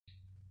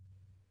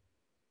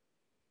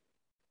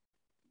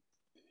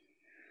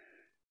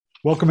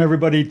Welcome,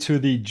 everybody, to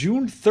the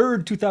June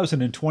 3rd,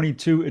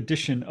 2022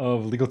 edition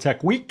of Legal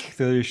Tech Week,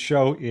 the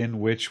show in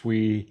which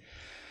we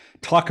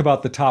talk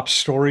about the top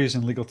stories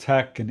in legal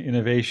tech and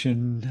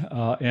innovation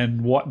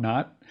and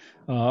whatnot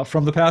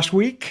from the past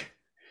week.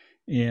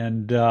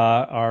 And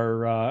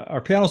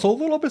our panel's a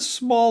little bit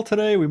small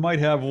today. We might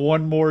have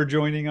one more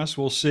joining us.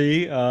 We'll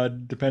see,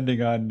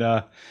 depending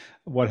on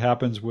what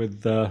happens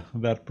with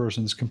that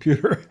person's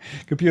computer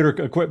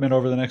equipment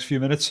over the next few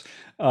minutes.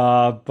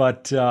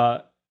 But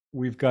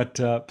we've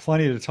got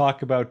plenty to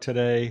talk about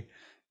today.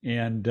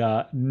 And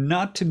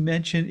not to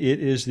mention,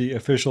 it is the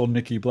official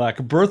Nikki Black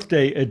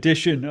birthday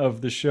edition of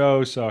the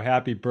show. So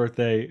happy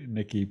birthday,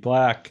 Nikki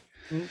Black.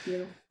 Thank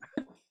you.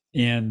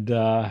 And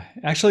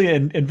actually,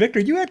 and Victor,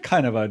 you had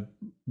kind of a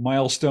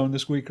milestone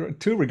this week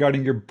too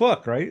regarding your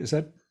book, right? Is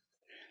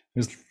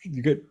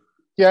you good?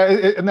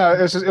 Yeah, no,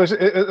 it's one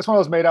of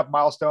those made up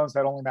milestones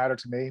that only matter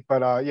to me.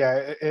 But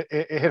yeah,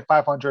 it hit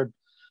 500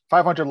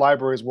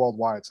 libraries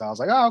worldwide. So I was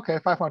like, oh, okay,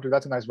 500.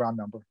 That's a nice round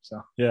number.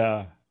 So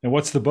Yeah. And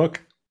what's the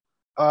book?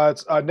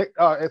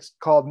 it's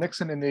called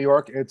Nixon in New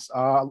York. It's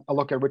a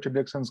look at Richard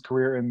Nixon's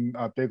career in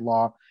big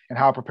law and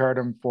how it prepared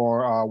him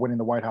for winning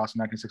the White House in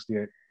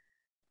 1968.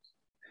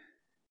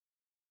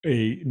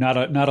 A not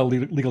a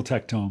legal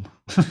tech tome,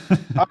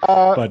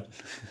 Uh, but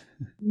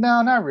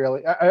no, not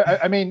really.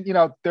 I mean,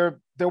 there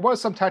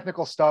was some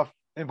technical stuff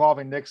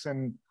involving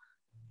Nixon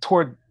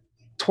toward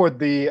toward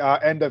the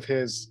end of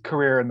his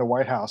career in the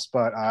White House,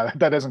 but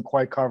that isn't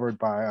quite covered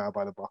by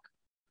the book.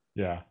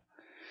 yeah.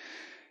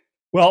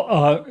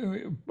 Well,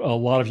 a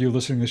lot of you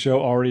listening to the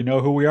show already know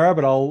who we are,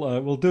 but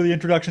we'll do the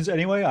introductions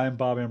anyway. I'm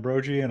Bob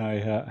Ambrogi, and I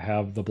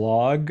have the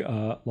blog,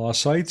 Law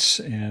Sites,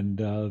 and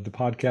the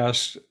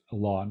podcast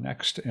Law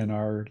Next, and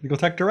our legal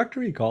tech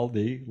directory called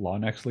the Law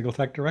Next Legal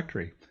Tech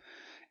Directory.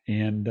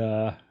 And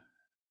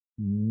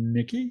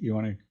Nikki, you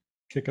want to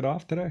kick it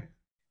off today?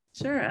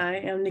 Sure. I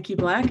am Nikki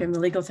Black. I'm the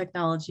legal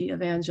technology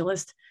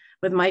evangelist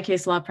with My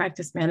Case Law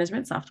Practice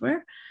Management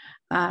software.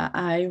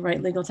 I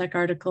write legal tech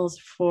articles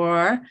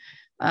for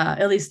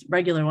at least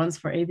regular ones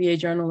for ABA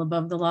Journal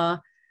Above the Law,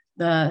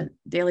 the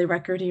Daily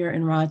Record here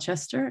in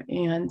Rochester,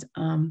 and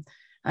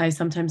I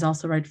sometimes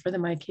also write for the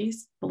My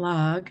Case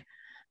blog.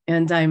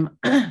 And I'm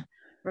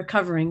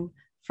recovering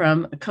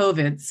from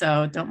COVID,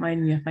 so don't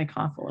mind me if I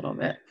cough a little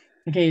bit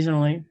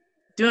occasionally.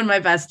 Doing my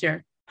best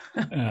here.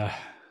 Uh,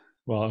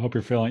 well, I hope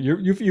you're feeling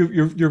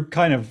you're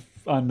kind of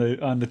on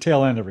the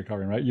tail end of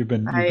recovering, right? You've I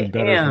been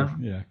better for am.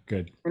 yeah,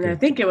 good, And I good.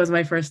 think it was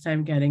my first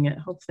time getting it.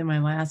 Hopefully my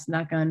last,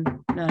 knock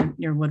on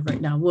your wood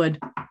right now, wood.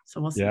 So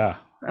we'll see. Yeah,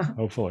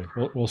 hopefully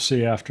we'll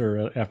see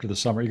after the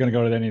summer. You're going to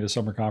go to any of the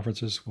summer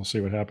conferences? We'll see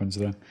what happens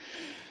then.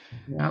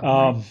 Yeah.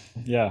 Um,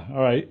 yeah,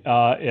 all right.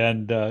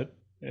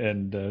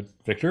 And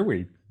Victor,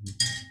 we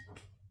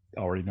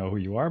already know who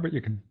you are, but you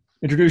can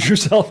introduce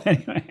yourself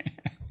anyway.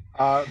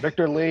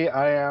 Victor Lee,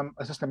 I am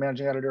assistant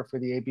managing editor for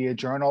the ABA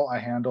Journal. I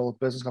handle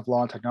business of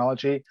law and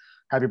technology.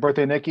 Happy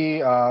birthday, Nikki!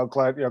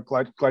 Glad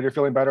you're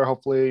feeling better.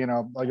 Hopefully,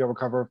 you'll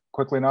recover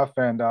quickly enough.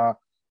 And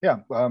yeah,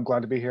 I'm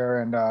glad to be here.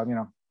 And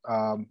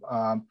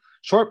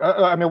short.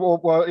 I mean,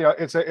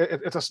 it's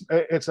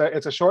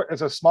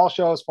a small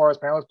show as far as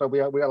panelists, but we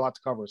got a lot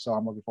to cover. So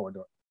I'm looking forward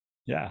to it.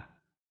 Yeah,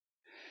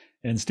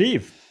 and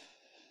Steve.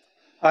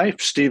 Hi,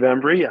 Steve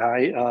Embry.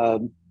 I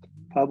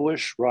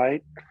publish,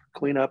 write,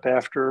 clean up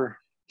after,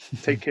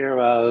 take care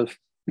of,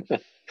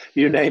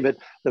 you name it,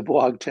 the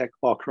blog Tech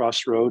Law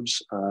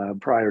Crossroads.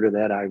 Prior to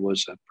that, I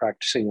was a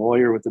practicing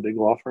lawyer with a big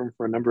law firm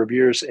for a number of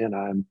years, and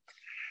I'm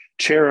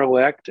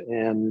chair-elect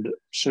and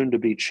soon to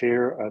be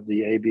chair of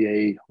the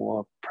ABA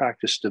Law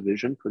Practice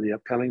Division for the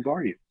upcoming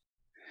bar year.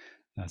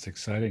 That's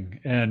exciting.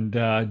 And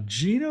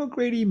Jean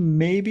O'Grady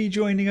may be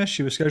joining us.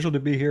 She was scheduled to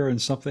be here,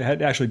 and something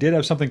actually did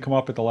have something come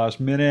up at the last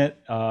minute,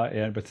 but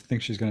I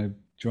think she's going to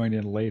join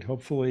in late,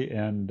 hopefully.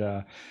 And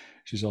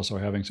she's also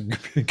having some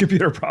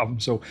computer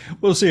problems, so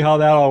we'll see how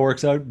that all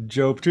works out.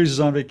 Joe Patrice is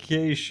on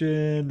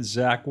vacation.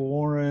 Zach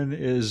Warren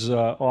is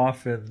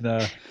off in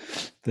the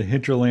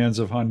hinterlands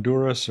of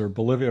Honduras or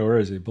Bolivia, or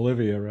is he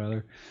Bolivia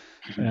rather,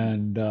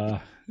 and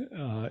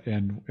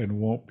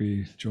won't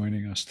be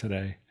joining us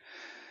today.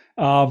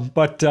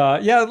 But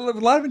yeah, a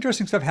lot of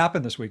interesting stuff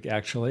happened this week,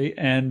 actually.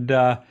 And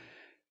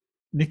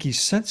Nikki,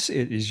 since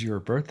it is your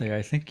birthday,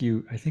 I think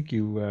you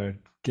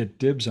get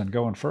dibs on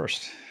going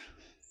first.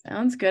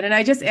 Sounds good. And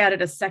I just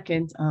added a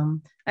second. I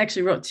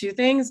actually wrote two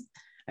things.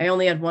 I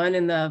only had one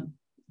in the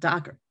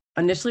doc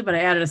initially, but I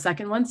added a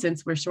second one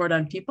since we're short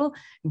on people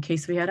in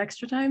case we had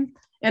extra time.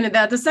 And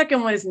the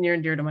second one is near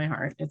and dear to my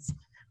heart. It's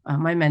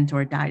my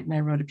mentor died, and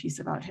I wrote a piece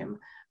about him.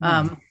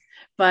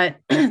 But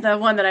the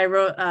one that I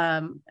wrote,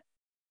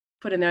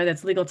 put in there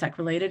that's legal tech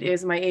related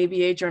is my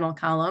ABA Journal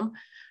column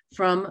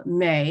from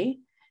May.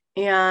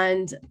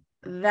 And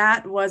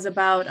that was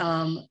about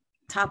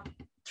top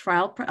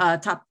trial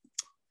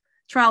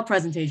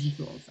presentation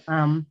tools.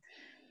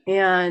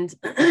 And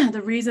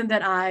the reason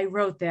that I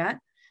wrote that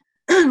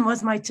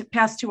was my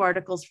past two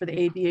articles for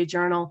the ABA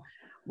Journal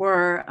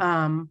were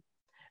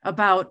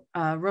about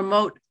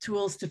remote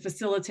tools to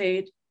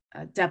facilitate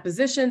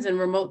depositions and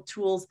remote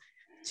tools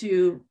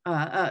to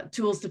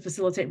tools to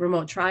facilitate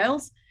remote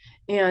trials.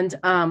 And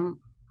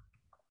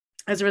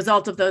as a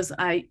result of those,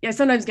 I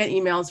sometimes get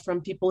emails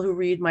from people who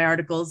read my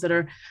articles that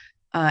are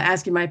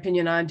asking my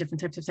opinion on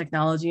different types of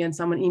technology. And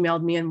someone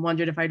emailed me and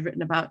wondered if I'd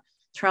written about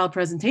trial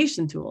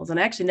presentation tools. And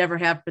I actually never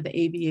have for the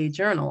ABA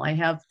Journal. I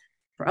have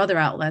for other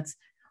outlets.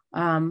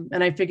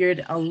 And I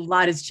figured a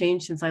lot has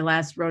changed since I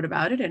last wrote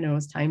about it, and it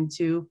was time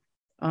to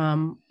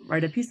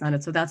write a piece on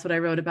it. So that's what I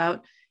wrote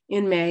about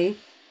in May.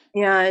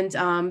 And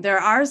there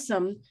are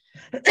some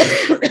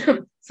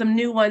some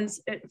new ones.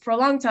 For a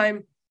long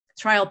time,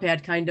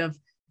 TrialPad kind of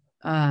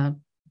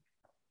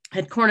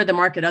had cornered the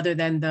market other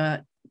than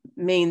the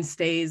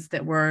mainstays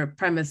that were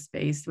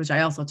premise-based, which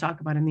I also talk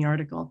about in the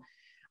article.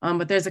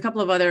 But there's a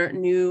couple of other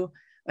new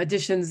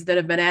additions that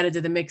have been added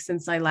to the mix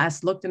since I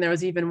last looked. And there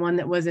was even one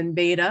that was in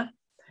beta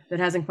that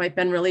hasn't quite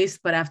been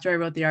released. But after I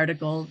wrote the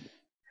article,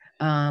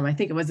 I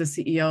think it was the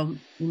CEO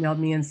emailed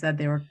me and said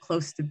they were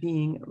close to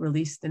being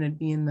released and it'd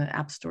be in the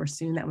App Store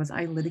soon. That was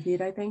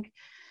iLitigate, I think.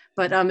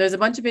 But there's a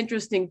bunch of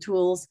interesting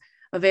tools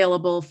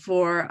available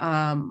for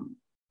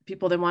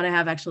people that want to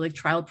have actually like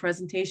trial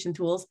presentation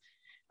tools.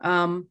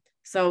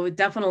 So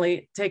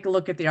definitely take a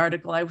look at the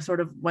article. I sort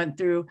of went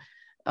through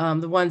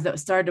the ones that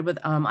started with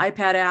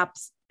iPad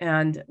apps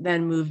and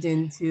then moved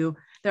into,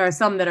 there are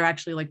some that are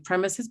actually like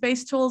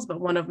premises-based tools, but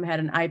one of them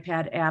had an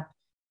iPad app.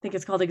 I think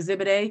it's called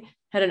Exhibit A,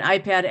 had an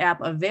iPad app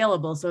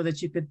available so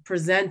that you could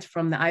present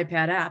from the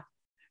iPad app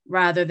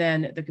rather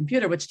than the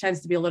computer, which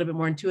tends to be a little bit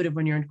more intuitive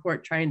when you're in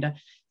court trying to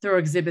throw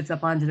exhibits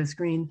up onto the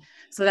screen.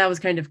 So that was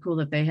kind of cool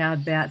that they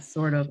had that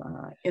sort of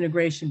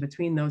integration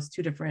between those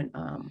two different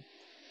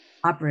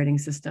operating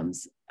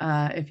systems,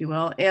 if you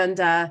will. And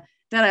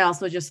then I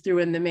also just threw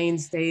in the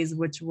mainstays,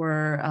 which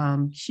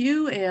were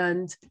Q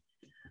and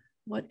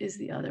what is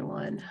the other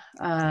one?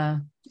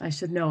 I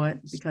should know it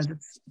because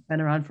it's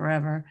been around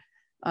forever.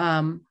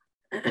 Trial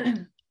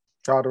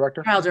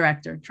Director?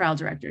 Trial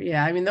Director.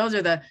 Yeah, I mean, those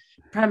are the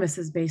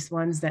premises-based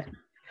ones that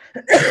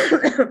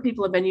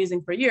people have been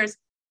using for years,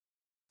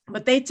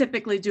 but they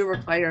typically do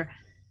require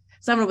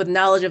someone with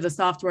knowledge of the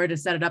software to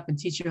set it up and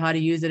teach you how to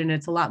use it. And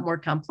it's a lot more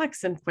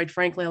complex and quite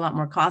frankly, a lot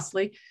more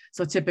costly.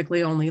 So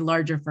typically only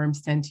larger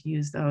firms tend to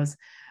use those.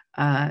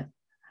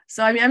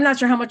 So, I mean, I'm not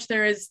sure how much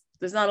there's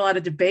not a lot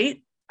of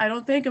debate, I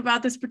don't think,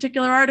 about this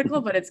particular article,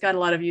 but it's got a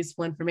lot of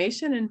useful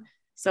information. And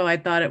so I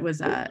thought it was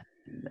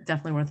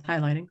definitely worth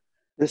highlighting.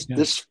 This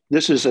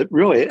is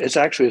it's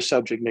actually a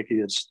subject,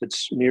 Nikki,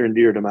 that's near and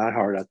dear to my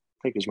heart. I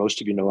think, as most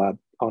of you know, I'm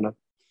on a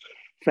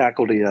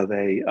faculty of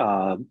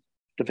a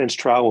defense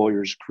trial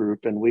lawyers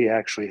group, and we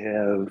actually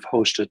have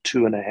hosted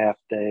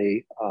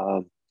 2.5-day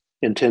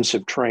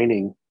intensive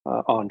training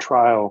on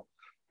trial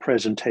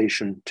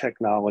presentation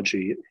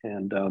technology,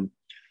 and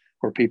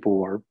where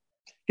people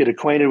get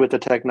acquainted with the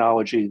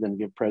technology, then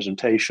give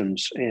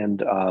presentations.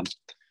 And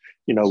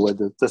with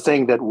the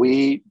thing that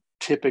we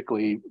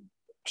typically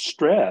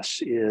stress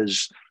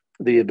is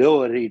the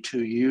ability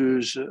to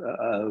use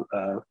an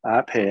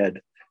iPad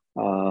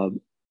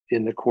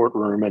in the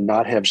courtroom and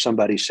not have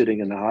somebody sitting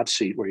in the hot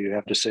seat where you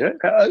have to say,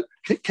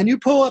 can you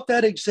pull up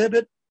that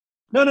exhibit?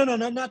 No,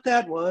 not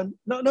that one.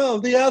 No,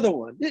 the other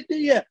one.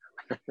 Yeah.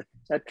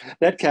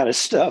 that kind of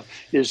stuff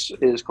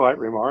is quite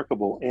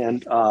remarkable.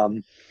 And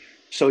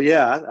so,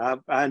 yeah,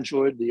 I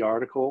enjoyed the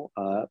article.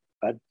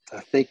 I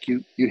think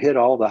you hit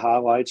all the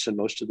highlights and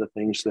most of the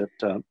things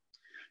that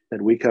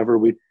we cover.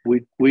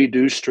 We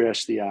do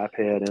stress the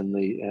iPad and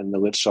the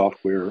lit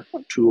software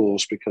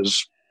tools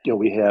because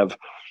we have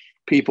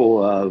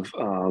people of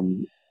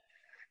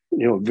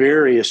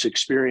various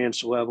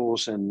experience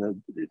levels,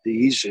 and the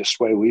easiest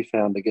way we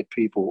found to get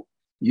people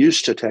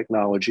used to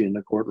technology in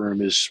the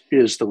courtroom is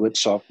the lit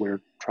software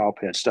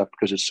TrialPad stuff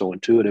because it's so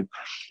intuitive.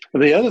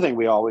 And the other thing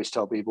we always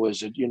tell people is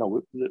that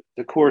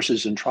the course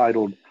is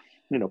entitled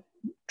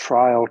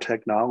trial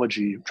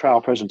technology,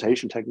 trial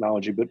presentation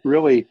technology, but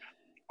really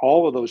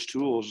all of those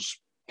tools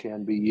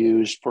can be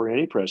used for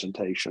any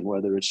presentation,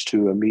 whether it's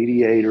to a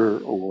mediator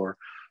or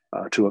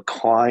to a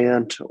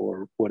client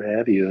or what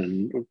have you.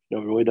 And it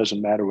really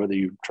doesn't matter whether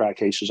you try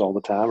cases all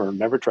the time or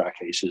never try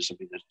cases. I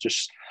mean, it's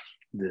just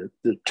the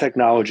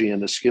technology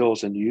and the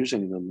skills in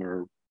using them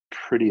are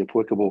pretty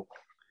applicable,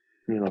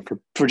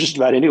 for just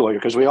about any lawyer,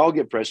 because we all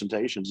give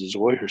presentations as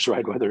lawyers,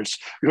 right? Whether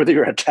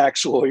you're a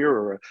tax lawyer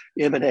or a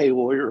M&A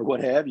lawyer or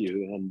what have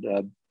you.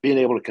 And being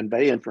able to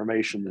convey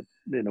information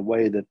that, in a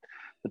way that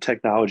the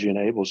technology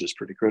enables is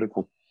pretty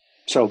critical.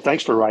 So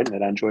thanks for writing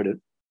it. I enjoyed it.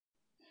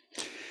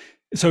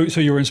 So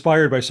you were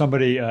inspired by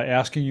somebody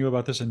asking you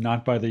about this and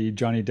not by the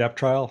Johnny Depp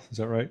trial. Is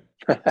that right?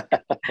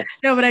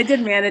 No, but I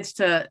did manage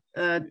to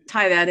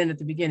tie that in at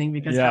the beginning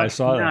because I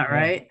saw that. Not,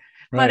 right?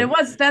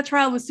 But that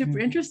trial was super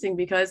interesting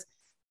because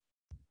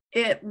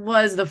it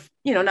was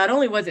not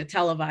only was it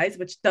televised,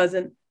 which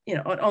doesn't,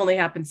 it only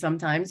happens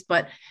sometimes,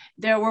 but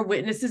there were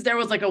witnesses. There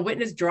was like a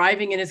witness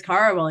driving in his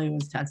car while he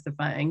was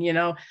testifying.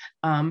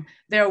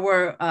 There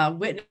were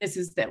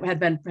witnesses that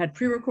had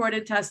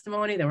pre-recorded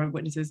testimony. There were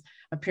witnesses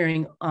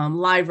appearing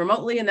live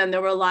remotely, and then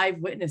there were live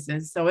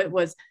witnesses. So it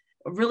was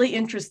really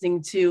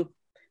interesting to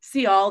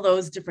see all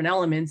those different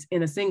elements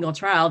in a single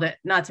trial that,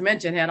 not to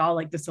mention, had all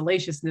like the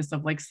salaciousness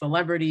of like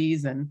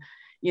celebrities and,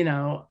 you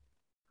know,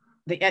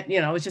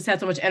 it just had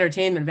so much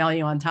entertainment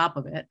value on top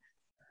of it.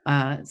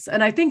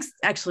 And I think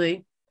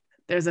actually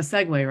there's a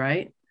segue,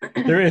 right?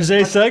 There is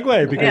a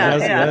segue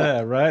because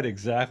Yeah. right,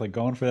 exactly.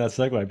 Going for that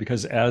segue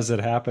because as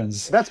it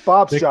happens, That's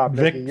Bob's job,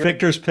 Nikki.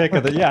 Victor's pick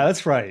of the yeah,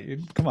 that's right.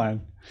 Come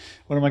on,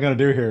 what am I going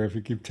to do here if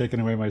you keep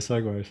taking away my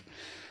segues?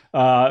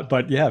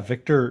 But yeah,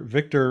 Victor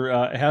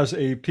has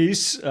a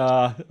piece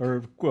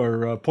or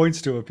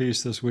points to a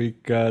piece this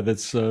week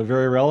that's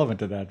very relevant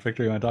to that.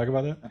 Victor, you want to talk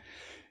about that?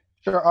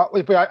 Sure.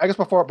 But I guess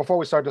before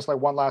we start, just like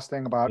one last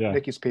thing about Yeah,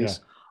 Nikki's piece.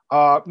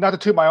 yeah. Not to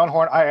toot my own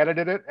horn, I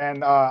edited it,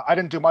 and I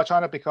didn't do much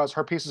on it because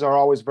her pieces are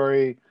always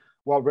very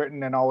well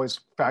written and always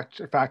fact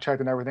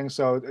checked and everything.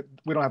 So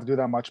we don't have to do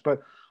that much.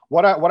 But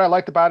what I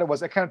liked about it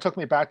was it kind of took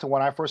me back to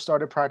when I first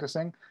started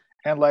practicing,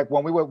 and like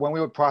when we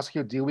would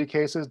prosecute DWI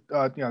cases,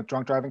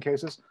 drunk driving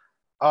cases,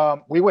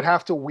 we would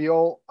have to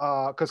wheel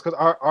because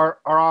our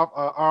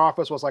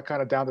office was like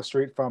kind of down the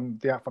street from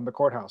the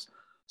courthouse.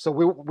 So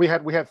we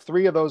had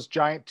three of those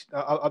giant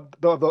of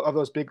those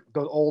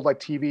old like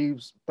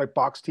TVs, like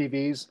box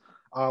TVs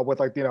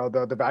with like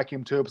the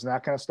vacuum tubes and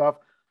that kind of stuff,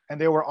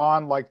 and they were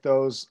on like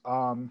those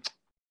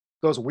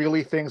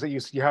wheelie things that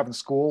you have in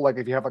school. Like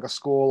if you have like a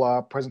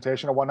school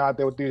presentation or whatnot,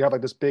 you'd have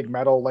like this big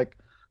metal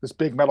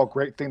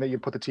grate thing that you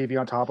put the TV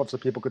on top of so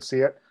people could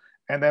see it,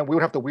 and then we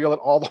would have to wheel it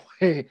all the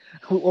way.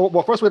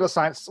 Well, first we had to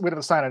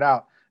sign it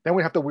out. Then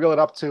we have to wheel it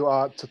up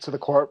to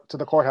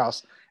the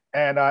courthouse.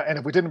 And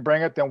if we didn't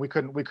bring it, then we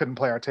couldn't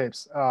play our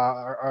tapes,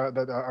 our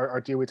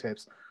DWI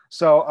tapes.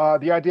 So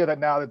the idea that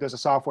now that there's a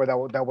software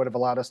that would have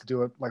allowed us to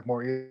do it like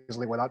more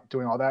easily without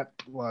doing all that,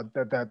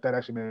 that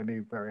actually made me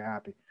very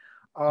happy.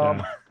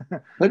 Yeah.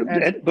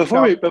 But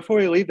before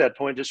we leave that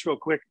point, just real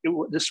quick,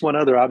 this one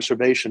other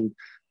observation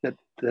that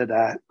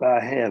I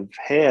have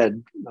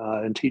had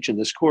in teaching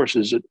this course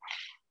is that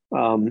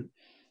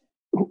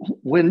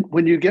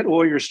when you get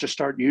lawyers to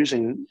start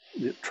using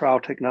trial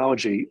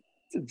technology,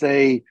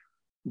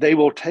 they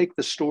will take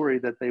the story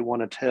that they want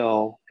to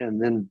tell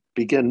and then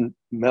begin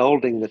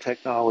melding the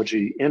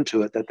technology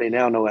into it that they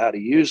now know how to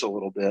use a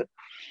little bit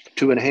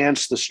to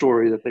enhance the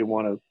story that they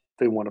want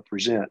to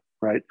present,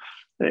 right?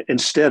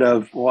 Instead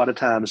of a lot of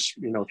times,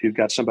 if you've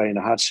got somebody in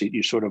a hot seat,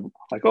 you sort of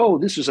like, oh,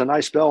 this is a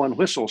nice bell and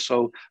whistle,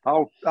 so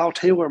I'll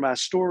tailor my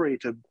story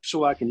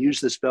so I can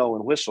use this bell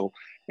and whistle,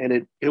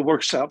 and it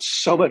works out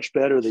so much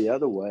better the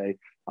other way,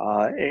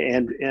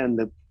 and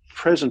the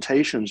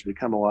presentations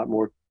become a lot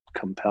more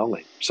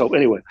compelling. So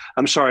anyway,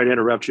 I'm sorry to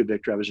interrupt you,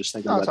 Victor. I was just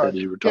thinking about that as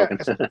you were talking.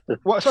 Yeah,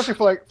 well, especially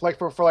for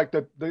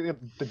the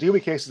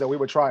DWI cases that we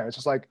would try. It's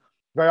just like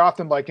very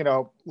often, like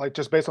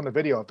just based on the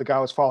video, if the guy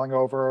was falling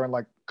over and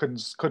like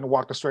couldn't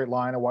walk the straight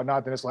line or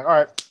whatnot, then it's like, all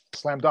right,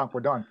 slam dunk,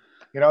 we're done.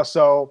 It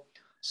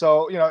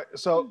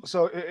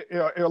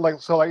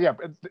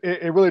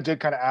really did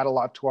kind of add a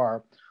lot to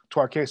our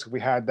case if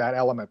we had that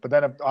element. But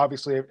then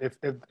obviously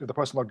if the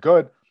person looked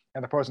good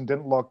and the person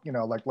didn't look,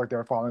 like they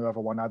were falling over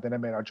or whatnot, then it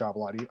made our job a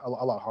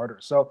lot harder.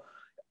 So,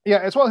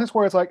 yeah, it's one of things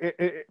where it's like,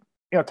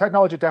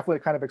 technology definitely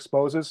kind of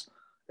exposes,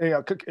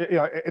 it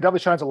definitely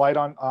shines a light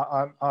on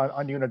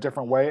you in a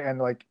different way, and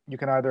like you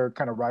can either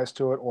kind of rise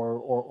to it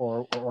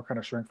or kind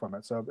of shrink from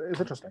it. So it's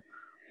interesting.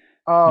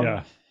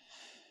 Yeah.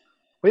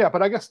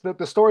 But I guess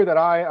the story that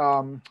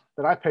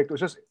I picked was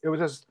just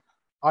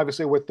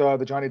obviously with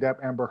the Johnny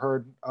Depp Amber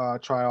Heard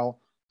trial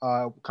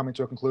coming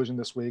to a conclusion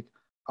this week.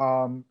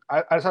 I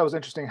just thought it was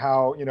interesting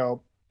how, and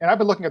I've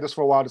been looking at this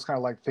for a while, just kind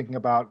of like thinking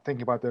about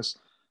this,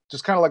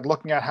 just kind of like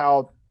looking at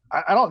how,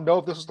 I don't know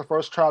if this was the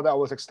first trial that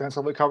was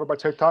extensively covered by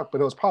TikTok,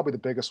 but it was probably the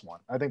biggest one.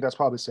 I think that's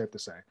probably safe to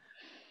say.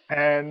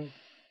 And,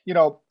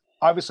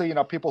 obviously,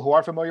 people who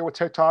are familiar with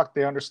TikTok,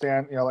 they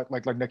understand,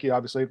 like Nikki,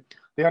 obviously,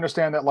 they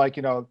understand that like,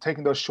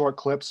 taking those short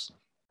clips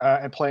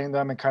and playing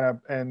them and kind of,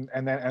 and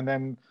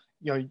then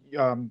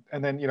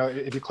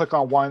if you click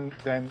on one,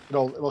 then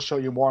it'll show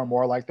you more and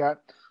more like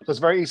that. So it's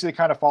very easy to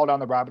kind of fall down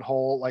the rabbit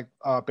hole, like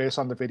based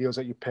on the videos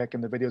that you pick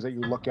and the videos that you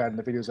look at and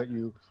the videos that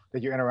you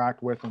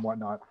interact with and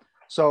whatnot.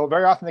 So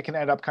very often they can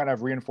end up kind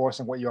of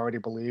reinforcing what you already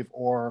believe,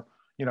 or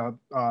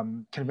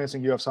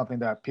convincing you of something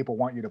that people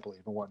want you to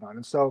believe and whatnot.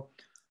 And so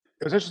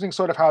it was interesting,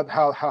 sort of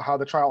how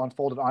the trial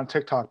unfolded on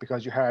TikTok,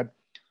 because you had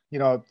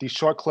these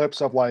short clips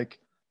of like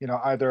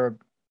either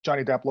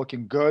Johnny Depp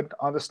looking good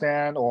on the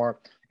stand or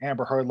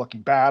Amber Heard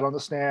looking bad on the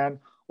stand,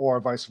 or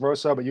vice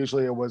versa, but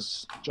usually it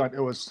was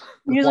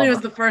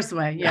the first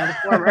way. Yeah, the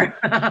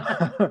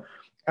former.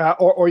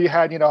 or you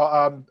had,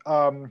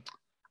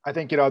 I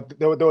think,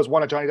 there was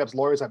one of Johnny Depp's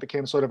lawyers that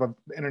became sort of an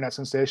internet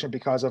sensation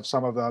because of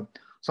some of the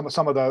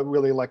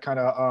really like kind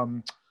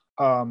of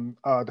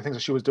the things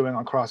that she was doing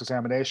on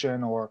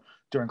cross-examination or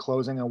during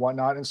closing and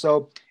whatnot. And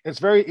so it's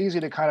very easy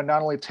to kind of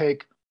not only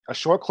take a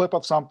short clip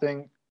of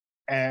something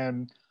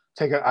and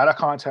take it out of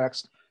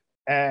context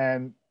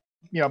and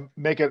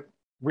make it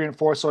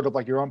reinforce sort of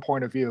like your own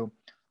point of view,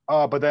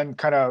 but then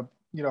kind of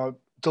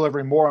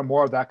delivering more and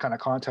more of that kind of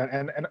content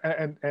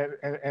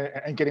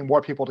and getting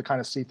more people to kind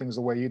of see things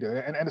the way you do.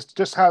 And it's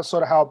just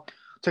how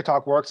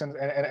TikTok works, and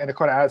it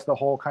kind of adds the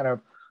whole kind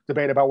of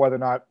debate about whether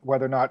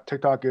or not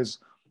TikTok is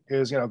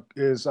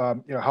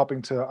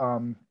helping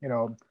to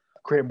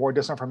create more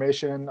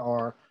disinformation,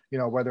 or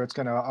whether it's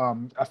going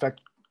to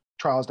affect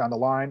trials down the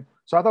line.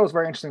 So I thought it was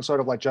very interesting, sort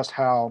of like just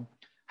how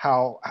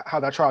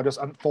that trial just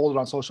unfolded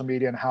on social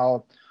media, and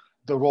how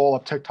the role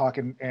of TikTok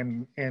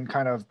in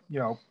kind of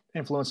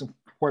influencing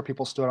where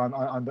people stood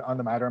on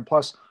the matter. And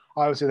plus,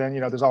 obviously, then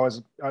there's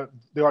always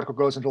the article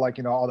goes into like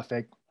all the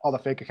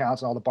fake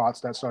accounts and all the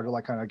bots that started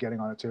like kind of getting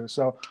on it too.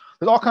 So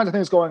there's all kinds of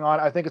things going on.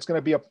 I think it's going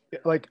to be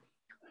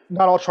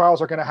not all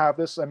trials are going to have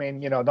this. I mean,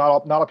 not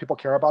all people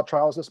care about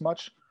trials this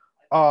much.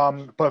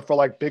 But for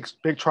like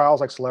big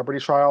trials, like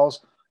celebrity trials,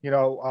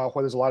 where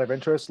there's a lot of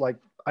interest, like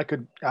I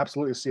could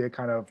absolutely see it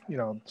kind of,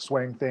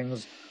 swaying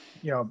things,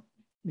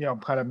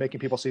 kind of making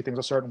people see things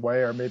a certain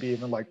way, or maybe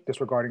even like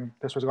disregarding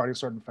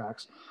certain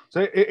facts.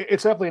 So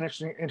it's definitely an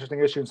interesting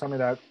issue, and something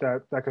that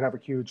could have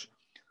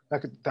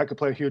that could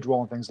play a huge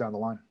role in things down the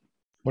line.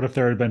 What if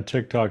there had been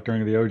TikTok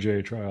during the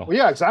OJ trial? Well,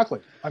 yeah, exactly.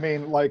 I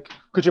mean, like,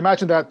 could you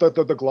imagine that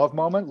the glove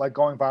moment, like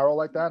going viral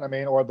like that? I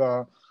mean, or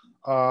the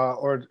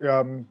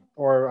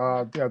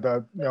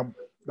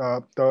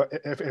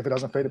if it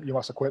doesn't fit, you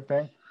must have quit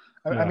thing.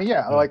 I mean,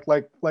 like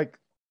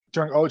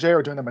during OJ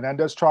or during the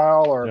Menendez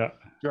trial, or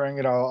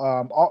during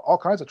all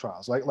kinds of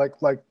trials, like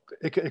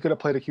it could have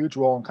played a huge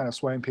role in kind of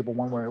swaying people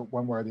one way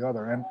or the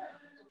other. And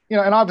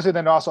and obviously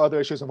then also other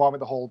issues involving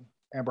the whole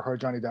Amber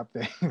Heard Johnny Depp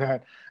thing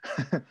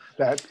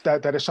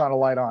that is shone a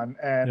light on.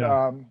 And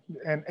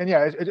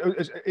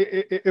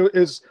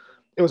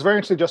it was very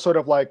interesting, just sort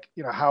of like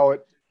how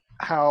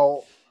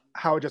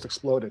it just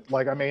exploded.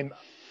 Like, I mean,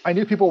 I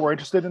knew people were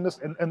interested in this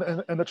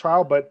in the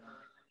trial, but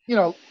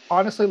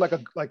honestly, like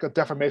a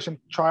defamation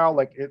trial,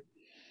 like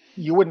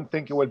you wouldn't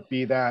think it would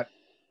be that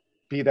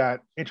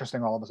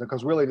interesting all of a sudden,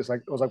 because really it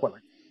was like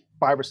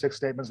 5 or 6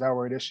 statements that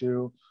were at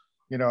issue.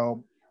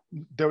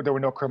 There were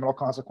no criminal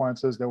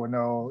consequences. There were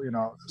no,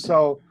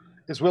 so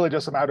it's really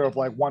just a matter of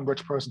like one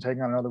rich person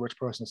taking on another rich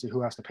person to see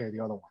who has to pay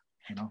the other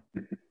one.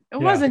 It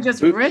wasn't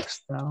just rich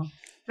though.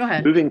 Go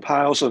ahead. Moving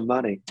piles of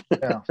money.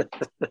 Yeah.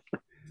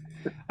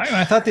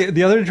 I thought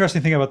the other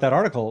interesting thing about that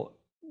article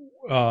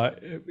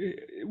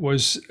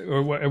was,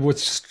 or what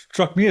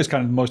struck me as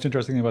kind of the most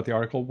interesting thing about the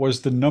article,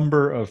 was the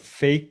number of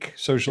fake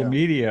social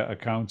media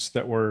accounts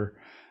that were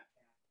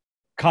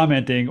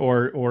commenting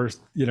or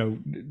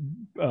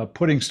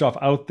putting stuff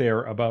out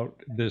there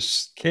about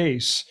this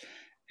case.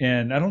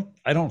 And I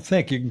don't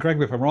think, you can correct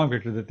me if I'm wrong,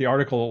 Victor, that the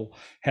article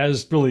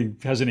has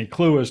any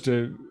clue as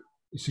to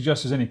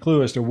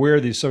where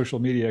these social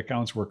media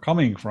accounts were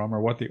coming from,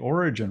 or what the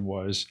origin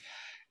was.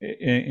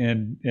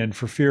 And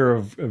for fear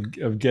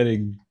of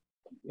getting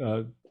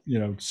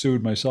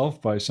sued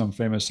myself by some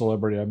famous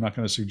celebrity, I'm not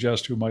going to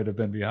suggest who might have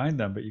been behind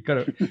them, but you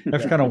have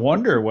to kind of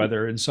wonder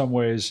whether in some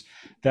ways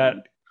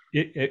that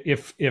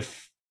if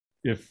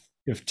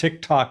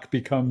TikTok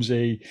becomes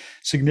a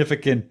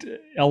significant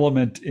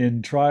element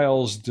in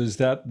trials, does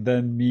that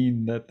then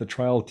mean that the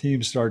trial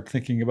teams start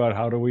thinking about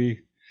how do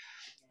we,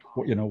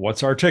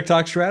 what's our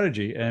TikTok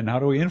strategy and how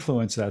do we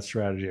influence that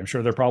strategy? I'm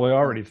sure they're probably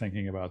already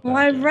thinking about that. Well,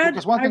 I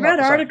read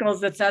articles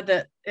that said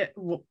that it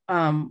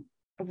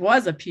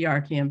was a PR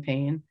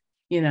campaign,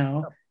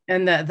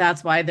 and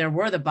that's why there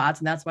were the bots,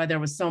 and that's why there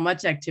was so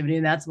much activity,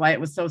 and that's why it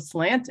was so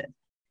slanted,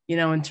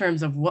 in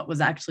terms of what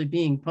was actually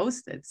being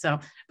posted. So,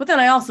 but then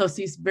I also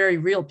see very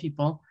real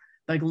people,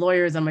 like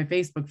lawyers on my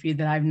Facebook feed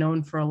that I've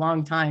known for a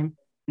long time,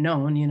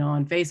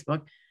 on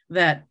Facebook,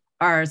 that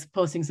are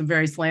posting some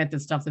very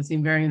slanted stuff that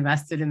seem very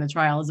invested in the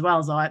trial as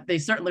well. So they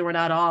certainly were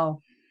not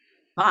all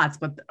bots,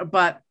 but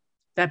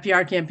that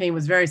PR campaign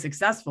was very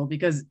successful,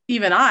 because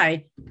even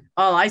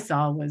all I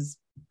saw was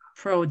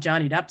pro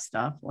Johnny Depp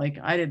stuff. Like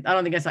I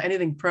don't think I saw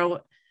anything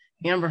pro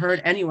Amber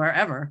Heard anywhere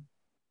ever.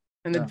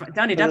 And the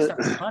Johnny Depp stuff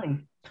was funny.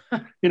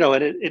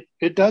 And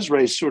it does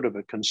raise sort of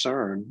a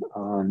concern,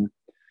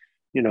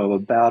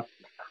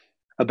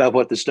 about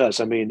what this does.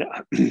 I mean,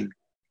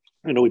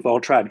 we've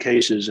all tried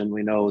cases, and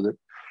we know that,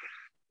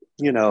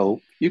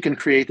 you can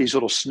create these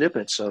little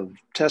snippets of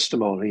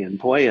testimony and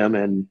play them,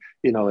 and,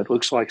 it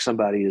looks like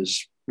somebody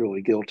is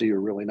really guilty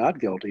or really not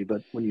guilty.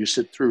 But when you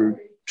sit through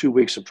 2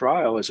 weeks of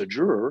trial as a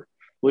juror,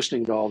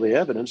 listening to all the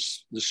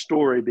evidence, the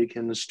story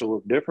begins to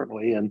look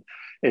differently. And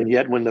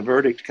yet when the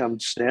verdict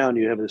comes down,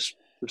 you have this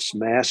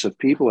mass of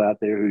people out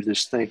there who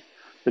just think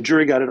the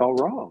jury got it all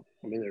wrong.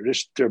 I mean,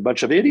 they're a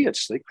bunch of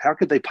idiots. How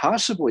could they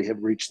possibly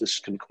have reached this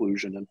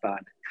conclusion and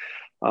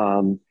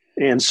finding?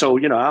 And so,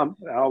 I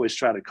always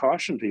try to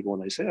caution people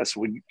when they say this.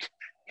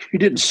 You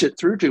didn't sit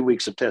through 2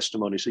 weeks of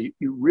testimony, so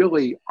you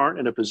really aren't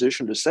in a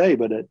position to say.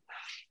 But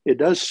it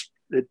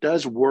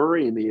does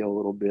worry me a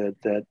little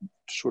bit that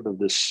sort of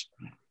this,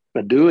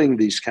 by doing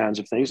these kinds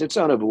of things, it's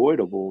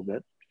unavoidable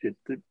that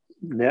the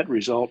net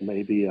result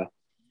may be a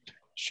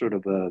sort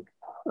of a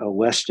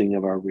lessening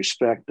of our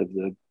respect of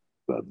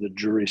the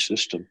jury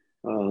system.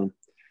 And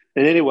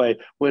anyway,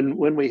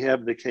 when we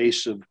have the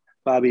case of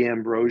Bobby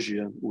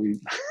Ambrosia. We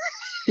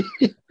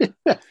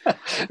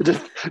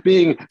just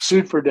being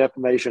sued for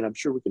defamation. I'm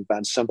sure we can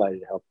find somebody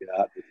to help you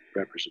out with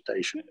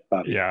representation,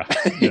 Bobby. Yeah.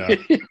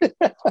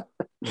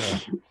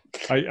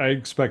 I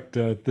expect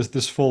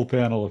this full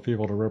panel of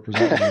people to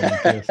represent me in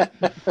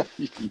the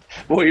case.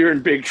 Boy, you're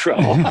in big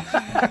trouble.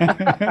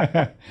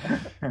 But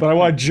I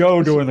want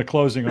Joe doing the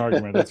closing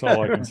argument. That's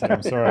all I can say.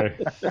 I'm sorry.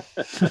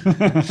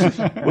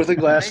 With a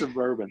glass of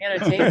bourbon.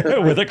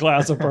 With a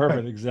glass of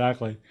bourbon,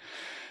 exactly.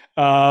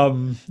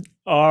 All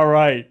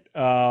right.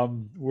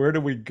 Where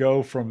do we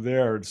go from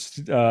there?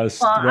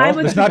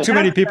 There's not too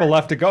many people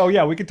left to go.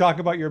 Yeah, we could talk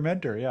about your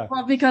mentor. Yeah.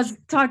 Well, because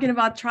talking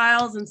about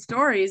trials and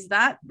stories,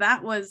 that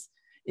was,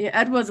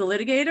 Ed was a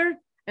litigator.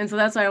 And so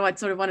that's why I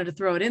sort of wanted to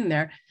throw it in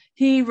there.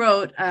 He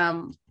wrote,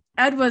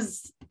 Ed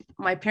was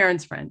my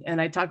parents' friend.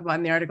 And I talk about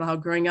in the article how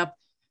growing up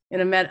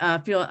in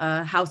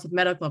a house of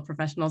medical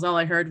professionals, all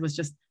I heard was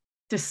just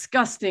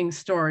disgusting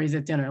stories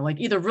at dinner,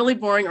 like either really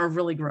boring or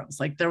really gross.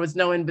 Like there was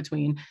no in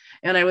between.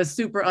 And I was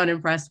super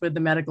unimpressed with the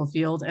medical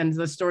field and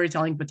the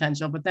storytelling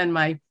potential. But then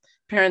my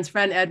parents'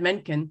 friend, Ed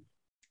Mencken,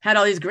 had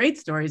all these great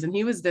stories. And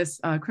he was this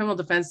criminal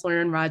defense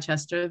lawyer in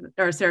Rochester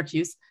or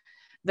Syracuse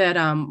that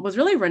was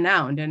really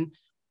renowned. And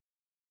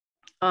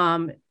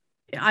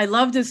I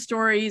loved his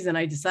stories, and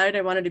I decided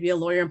I wanted to be a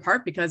lawyer in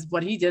part because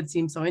what he did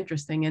seemed so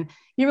interesting. And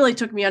he really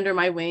took me under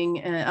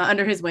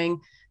his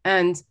wing.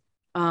 And,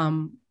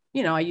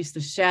 I used to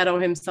shadow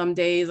him some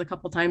days, a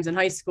couple times in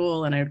high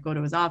school, and I would go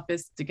to his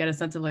office to get a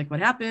sense of like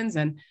what happens.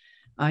 And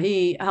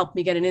he helped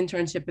me get an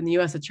internship in the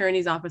U.S.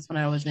 Attorney's Office when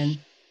I was in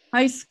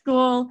high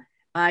school.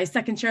 I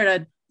second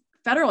chaired a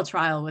federal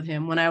trial with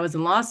him when I was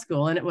in law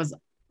school, and it was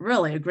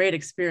really a great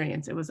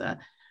experience. It was a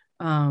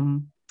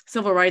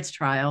civil rights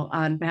trial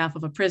on behalf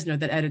of a prisoner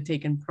that Ed had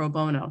taken pro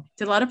bono.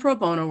 Did a lot of pro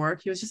bono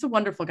work. He was just a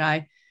wonderful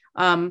guy.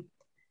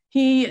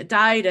 He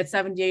died at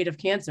 78 of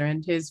cancer,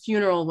 and his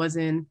funeral was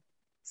in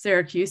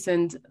Syracuse,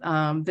 and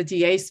the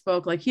DA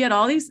spoke. Like, he had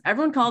all these,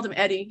 everyone called him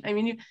Eddie. I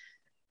mean,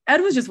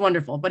 Ed was just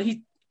wonderful, but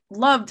he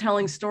loved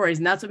telling stories,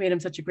 and that's what made him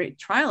such a great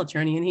trial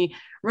attorney. And he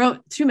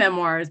wrote 2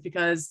 memoirs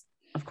because,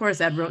 of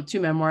course, Ed wrote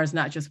 2 memoirs,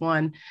 not just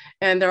one.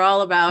 And they're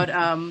all about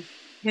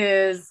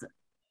his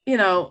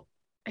trial,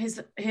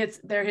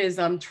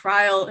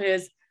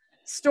 his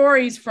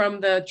stories from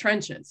the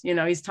trenches.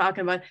 He's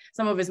talking about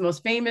some of his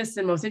most famous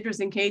and most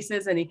interesting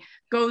cases, and he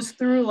goes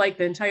through like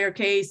the entire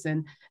case.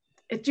 And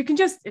if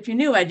you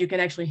knew Ed, you can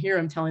actually hear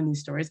him telling these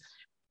stories.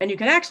 And you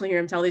can actually hear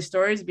him tell these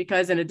stories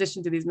because in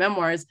addition to these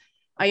memoirs,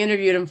 I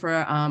interviewed him for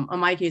a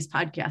My Case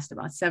podcast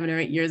about 7 or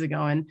 8 years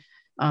ago. And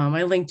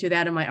I linked to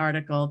that in my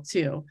article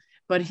too.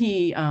 But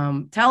he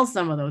tells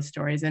some of those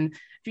stories. And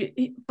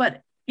you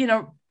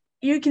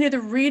can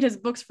either read his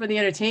books for the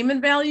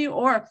entertainment value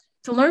or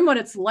to learn what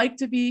it's like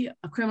to be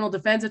a criminal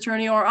defense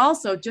attorney, or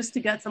also just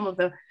to get some of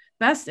the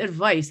best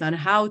advice on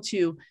how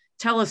to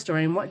tell a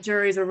story and what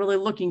juries are really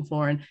looking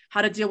for and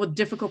how to deal with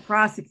difficult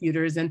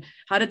prosecutors and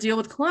how to deal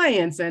with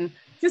clients and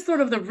just sort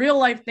of the real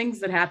life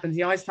things that happens.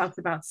 He always talks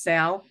about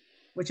Sal,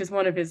 which is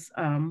one of his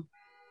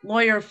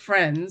lawyer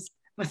friends.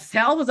 But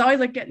Sal was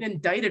always like getting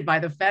indicted by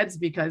the feds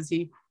because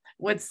he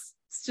got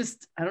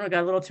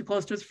a little too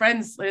close to his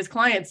friends, his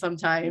clients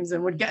sometimes,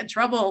 and would get in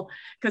trouble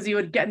because he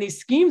would get in these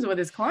schemes with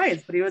his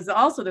clients. But he was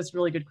also this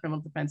really good criminal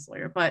defense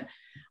lawyer. But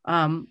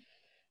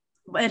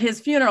at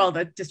his funeral,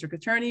 the district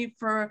attorney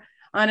for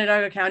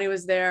Onondaga County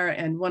was there,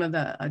 and one of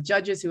the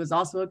judges who was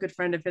also a good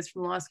friend of his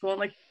from law school. And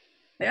like,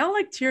 they all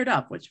like teared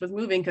up, which was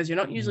moving because you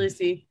don't usually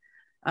see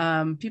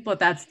people at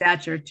that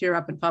stature tear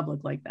up in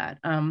public like that.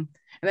 And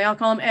they all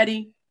call him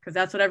Eddie because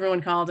that's what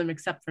everyone called him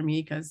except for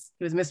me, because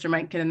he was Mr.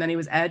 Mencken and then he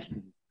was Ed.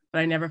 But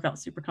I never felt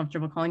super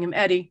comfortable calling him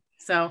Eddie.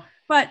 So,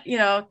 but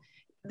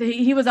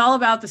he was all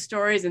about the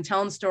stories and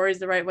telling stories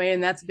the right way.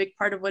 And that's a big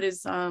part of what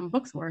his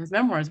books were, his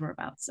memoirs were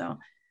about. So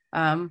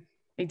I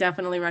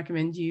definitely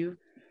recommend you,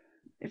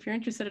 if you're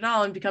interested at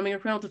all in becoming a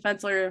criminal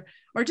defense lawyer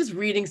or just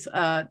reading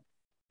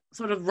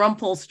sort of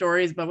Rumpel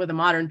stories, but with a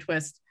modern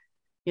twist,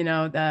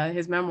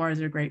 his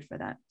memoirs are great for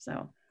that.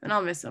 So, and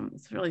I'll miss him.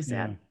 It's really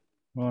sad. Yeah.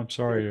 Well, I'm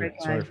sorry.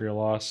 Sorry for your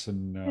loss.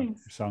 And he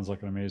sounds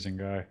like an amazing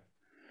guy.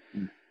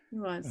 He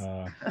was.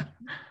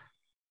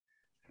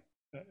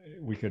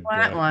 We could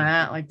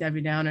like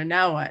Debbie Downer.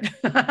 Now what?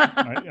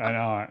 I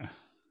know,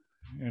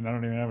 and I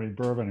don't even have any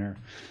bourbon here.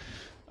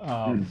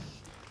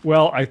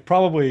 Well, I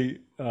probably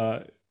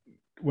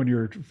when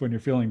you're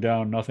feeling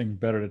down, nothing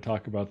better to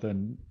talk about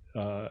than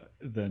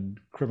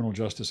criminal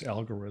justice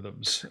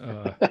algorithms,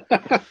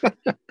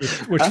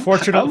 which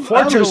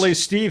fortunately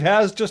Steve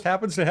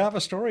happens to have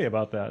a story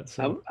about that.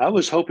 So I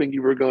was hoping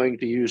you were going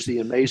to use the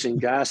amazing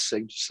gas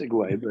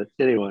segue, but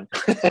anyway,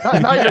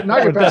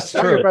 not your best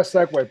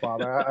segue,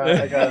 Bob.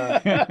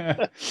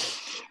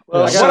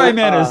 What I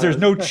meant is there's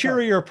no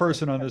cheerier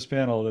person on this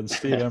panel than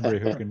Steve Embry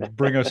who can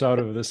bring us out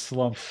of this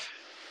slump.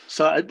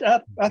 So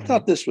I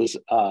thought this was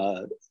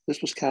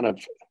kind of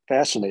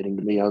fascinating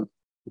to me. I'm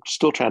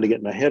still trying to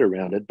get my head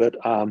around it, but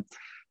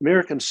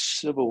American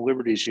Civil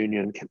Liberties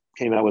Union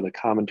came out with a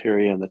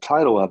commentary, and the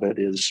title of it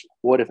is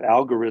 "What if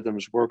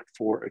algorithms worked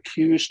for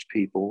accused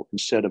people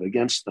instead of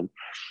against them?"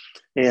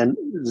 And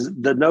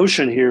the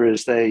notion here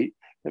is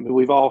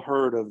we've all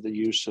heard of the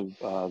use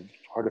of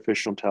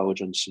artificial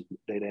intelligence and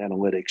data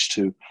analytics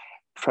to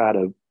try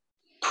to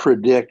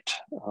predict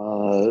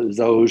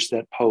those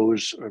that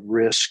pose a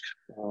risk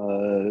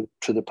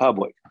to the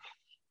public.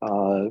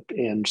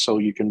 And so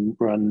you can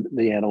run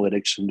the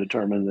analytics and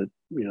determine that,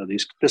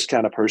 this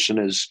kind of person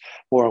is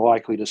more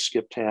likely to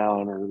skip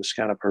town, or this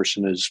kind of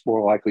person is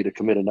more likely to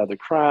commit another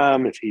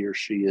crime if he or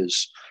she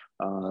is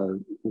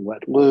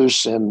let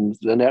loose. And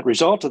the net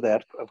result of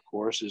that, of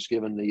course, is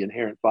given the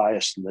inherent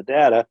bias in the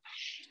data,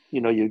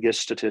 you get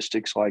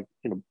statistics like,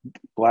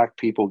 Black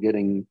people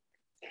getting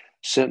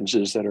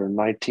sentences that are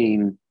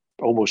 19,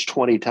 almost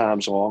 20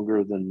 times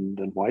longer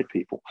than white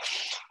people.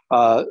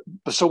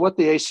 So what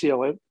the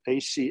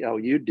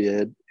ACLU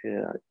did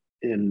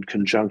in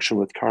conjunction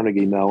with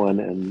Carnegie Mellon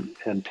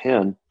and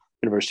Penn,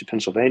 University of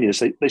Pennsylvania, is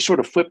they sort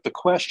of flipped the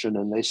question,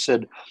 and they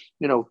said,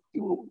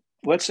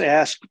 let's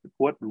ask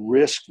what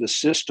risk the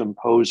system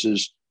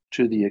poses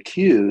to the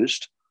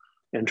accused,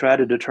 and try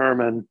to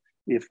determine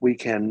if we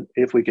can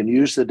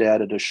use the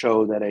data to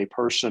show that a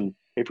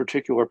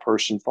particular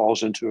person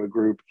falls into a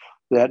group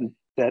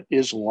that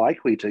is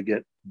likely to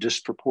get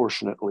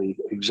disproportionately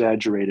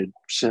exaggerated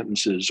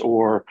sentences,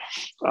 or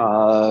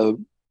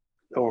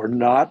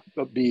not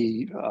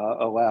be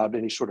allowed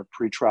any sort of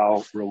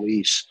pretrial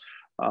release.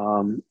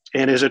 And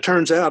as it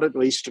turns out, at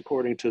least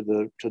according to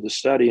the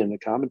study and the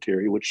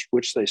commentary, which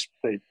they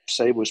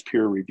say was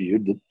peer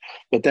reviewed,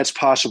 that that's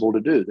possible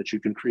to do. That you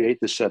can create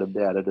this set of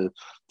data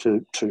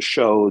to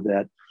show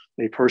that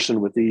a person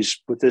with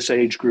this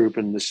age group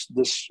and this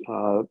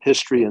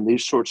history and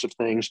these sorts of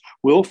things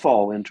will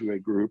fall into a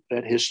group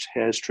that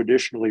has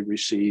traditionally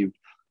received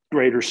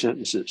greater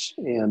sentences.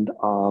 And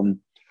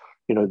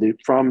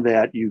from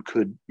that you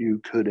could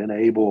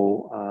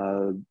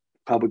enable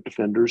public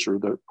defenders or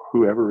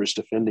whoever is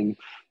defending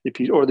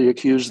the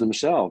accused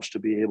themselves to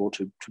be able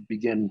to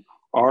begin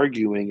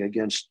arguing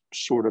against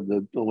sort of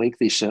the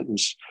lengthy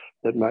sentence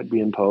that might be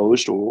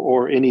imposed,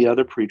 or any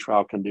other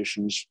pretrial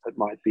conditions that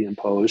might be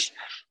imposed,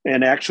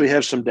 and actually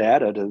have some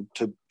data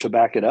to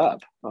back it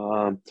up,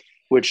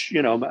 which,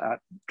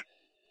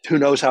 who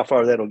knows how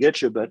far that'll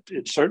get you, but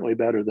it's certainly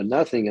better than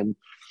nothing. And,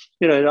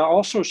 it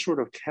also sort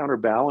of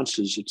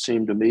counterbalances, it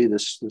seemed to me,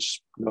 this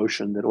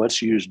notion that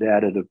let's use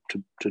data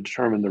to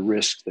determine the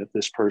risk that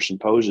this person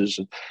poses,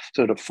 and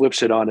sort of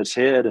flips it on its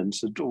head and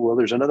said, well,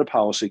 there's another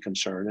policy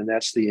concern, and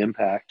that's the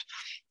impact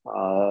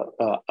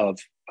of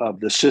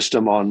the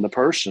system on the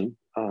person,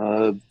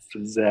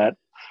 that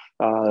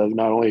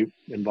not only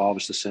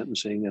involves the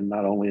sentencing and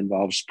not only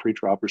involves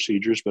pretrial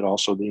procedures, but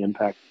also the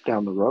impact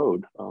down the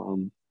road.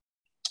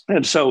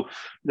 And so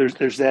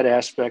there's that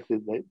aspect.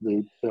 That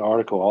the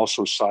article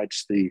also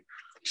cites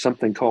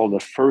something called the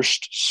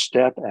First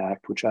Step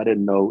Act, which I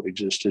didn't know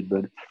existed,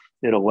 but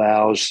it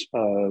allows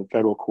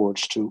federal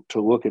courts to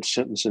look at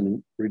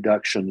sentencing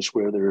reductions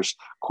where there's,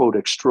 quote,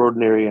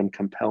 extraordinary and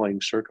compelling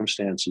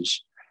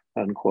circumstances,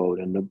 unquote.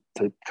 And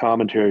the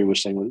commentary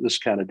was saying, well, this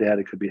kind of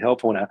data could be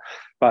helpful. Now,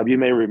 Bob, you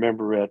may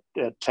remember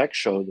at Tech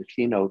Show, the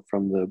keynote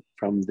from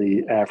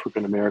the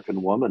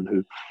African-American woman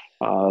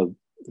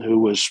who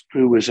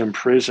was in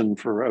prison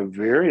for a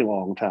very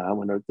long time,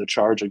 when the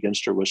charge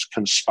against her was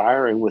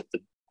conspiring with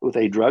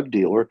a drug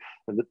dealer,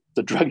 and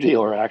the drug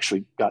dealer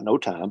actually got no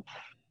time,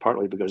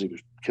 partly because he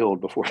was killed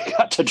before he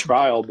got to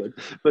trial,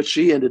 but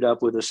she ended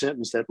up with a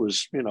sentence that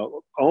was,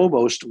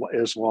 almost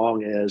as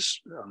long as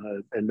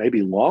and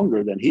maybe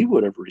longer than he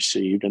would have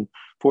received, and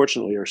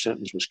fortunately her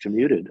sentence was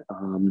commuted.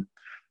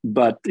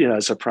 But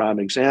it's a prime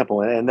example,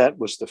 and that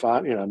was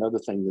another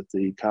thing that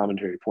the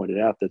commentary pointed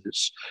out, that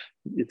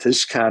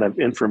this kind of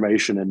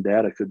information and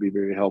data could be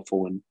very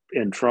helpful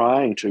in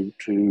trying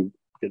to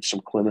get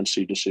some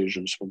clemency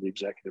decisions from the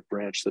executive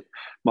branch that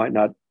might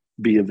not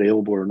be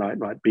available or might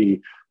not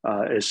be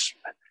as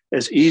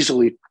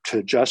easily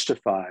to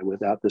justify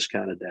without this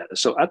kind of data.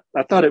 So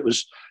I thought it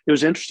was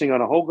interesting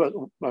on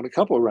a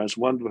couple of rounds.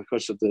 One,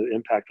 because of the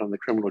impact on the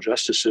criminal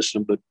justice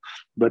system,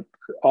 but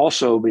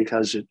also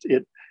because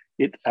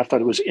I thought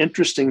it was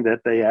interesting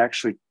that they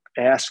actually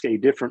ask a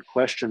different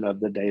question of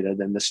the data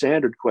than the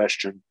standard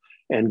question,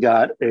 and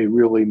got a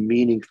really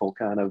meaningful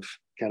kind of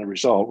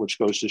result, which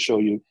goes to show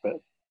you that,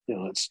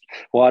 it's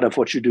a lot of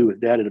what you do with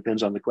data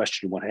depends on the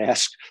question you want to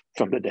ask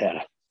from the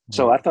data.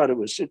 So I thought it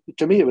was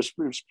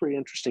pretty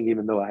interesting,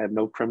 even though I have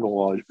no criminal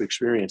law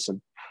experience,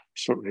 and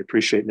certainly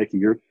appreciate, Nikki,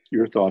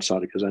 your thoughts on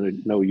it, because I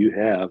know you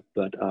have,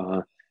 but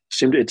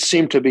it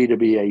seemed to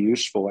be a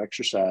useful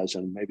exercise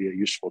and maybe a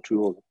useful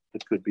tool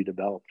that could be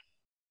developed.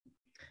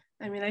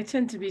 I mean, I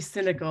tend to be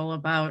cynical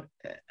about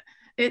it.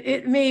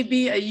 It may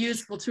be a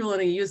useful tool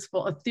and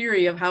a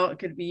theory of how it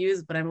could be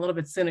used, but I'm a little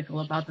bit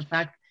cynical about the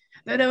fact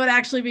that it would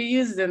actually be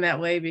used in that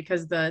way,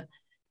 because the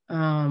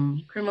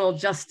criminal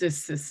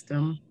justice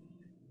system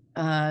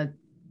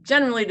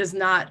generally does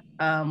not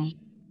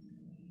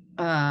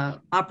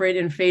operate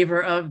in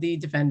favor of the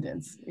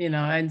defendants,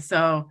 and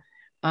so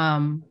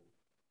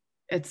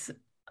it's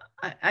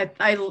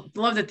I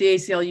love that the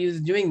ACLU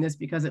is doing this,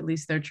 because at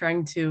least they're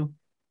trying to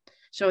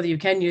show that you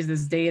can use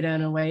this data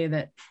in a way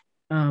that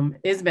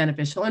is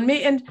beneficial,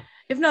 and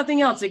if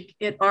nothing else,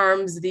 it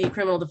arms the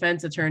criminal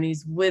defense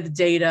attorneys with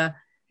data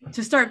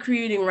to start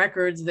creating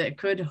records that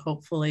could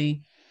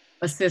hopefully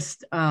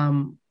assist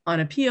on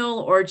appeal,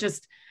 or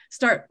just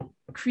start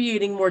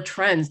creating more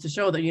trends to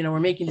show that, we're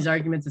making these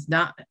arguments, it's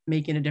not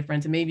making a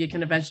difference. And maybe it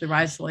can eventually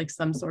rise to like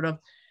some sort of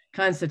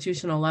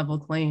constitutional level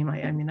claim.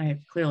 I mean, I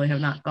clearly have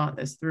not thought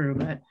this through,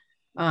 but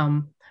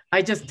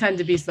I just tend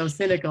to be so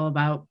cynical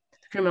about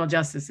the criminal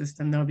justice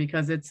system, though,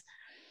 because it's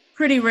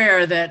pretty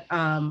rare that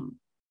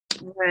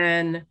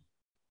when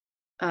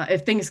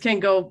if things can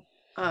go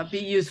be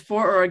used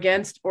for or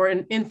against, or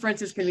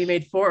inferences can be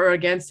made for or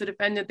against the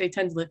defendant, they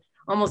tend to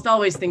almost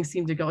always things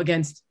seem to go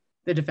against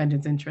the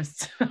defendant's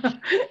interests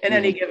in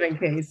any given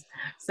case.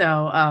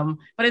 So,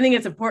 but I think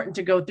it's important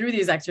to go through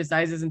these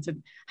exercises and to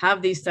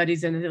have these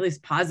studies and at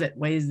least posit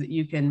ways that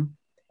you can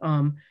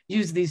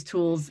use these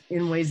tools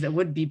in ways that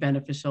would be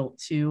beneficial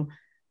to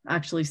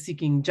actually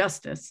seeking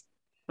justice.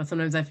 But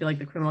sometimes I feel like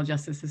the criminal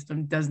justice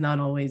system does not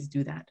always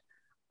do that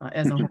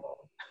as a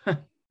whole.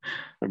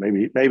 Or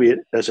maybe it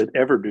doesn't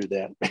ever do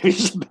that. Maybe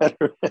it's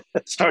better.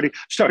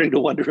 starting to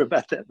wonder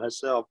about that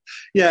myself.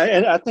 Yeah,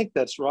 and I think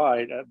that's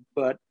right.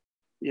 But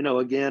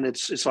again,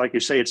 it's like you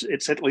say,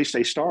 it's at least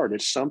a start.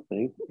 It's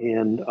something,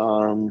 and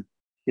who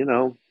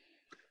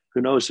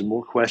knows? The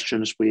more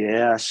questions we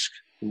ask,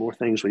 the more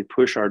things we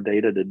push our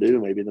data to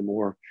do, maybe the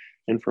more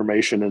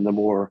information and the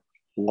more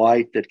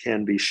light that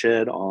can be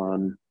shed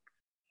on,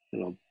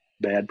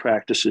 bad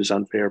practices,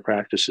 unfair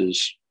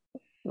practices,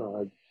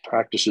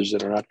 practices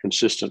that are not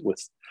consistent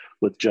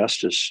with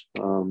justice,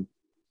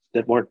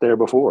 that weren't there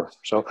before.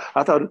 So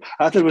I thought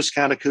it was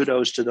kind of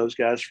kudos to those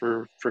guys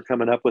for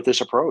coming up with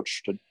this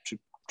approach to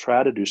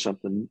try to do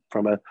something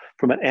from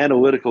an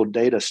analytical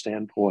data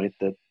standpoint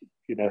that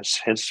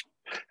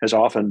has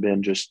often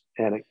been just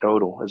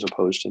anecdotal as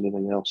opposed to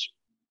anything else.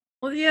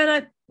 Well, yeah,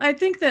 and I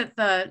think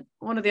that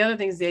one of the other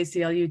things the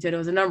ACLU did, it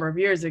was a number of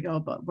years ago,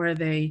 but where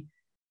they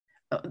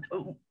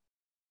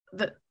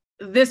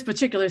this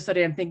particular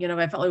study I'm thinking of,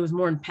 I felt it was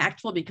more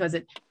impactful because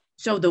it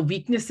showed the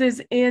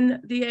weaknesses in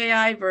the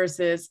AI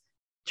versus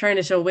trying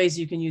to show ways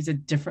you can use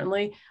it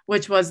differently,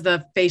 which was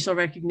the facial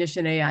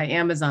recognition AI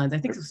Amazon's. I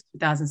think it was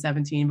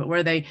 2017, but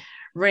where they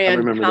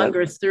ran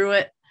Congress through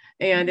it,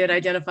 and it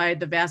identified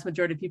the vast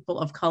majority of people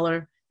of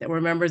color that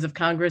were members of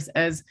Congress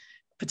as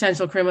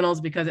potential criminals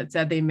because it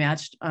said they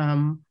matched,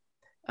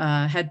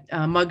 had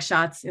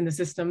mugshots in the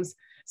systems.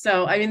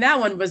 So, I mean, that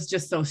one was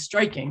just so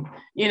striking,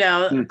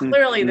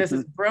 clearly this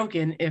is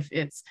broken if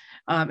it's,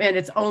 and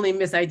it's only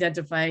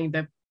misidentifying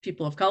the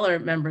people of color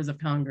members of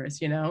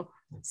Congress,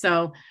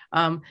 So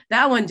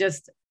that one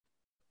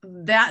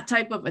that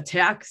type of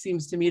attack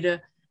seems to me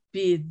to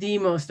be the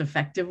most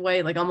effective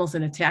way, like almost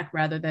an attack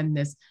rather than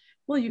this,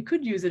 well, you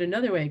could use it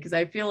another way. Because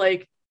I feel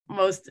like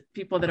most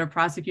people that are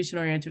prosecution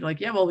oriented are like,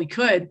 yeah, well, we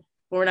could,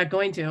 but we're not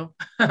going to.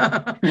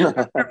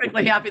 We're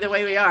perfectly happy the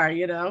way we are,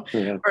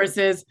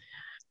 versus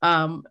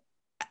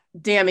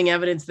damning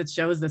evidence that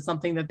shows that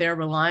something that they're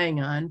relying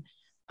on,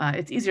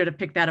 it's easier to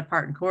pick that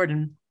apart in court,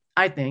 and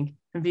I think,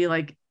 and be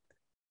like,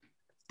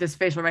 this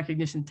facial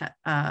recognition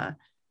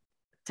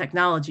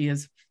technology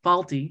is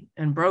faulty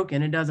and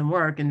broken, it doesn't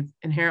work and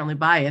inherently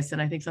biased.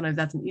 And I think sometimes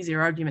that's an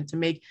easier argument to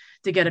make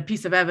to get a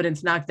piece of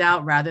evidence knocked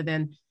out rather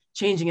than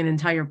changing an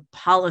entire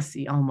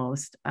policy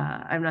almost.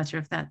 I'm not sure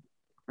if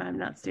I'm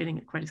not stating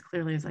it quite as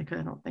clearly as I could,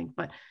 I don't think,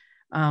 but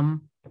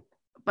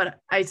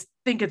I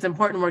think it's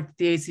important work that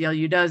the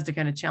ACLU does to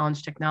kind of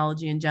challenge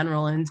technology in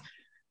general and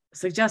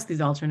suggest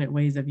these alternate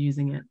ways of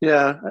using it.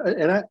 Yeah,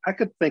 and I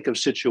could think of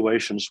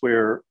situations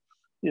where,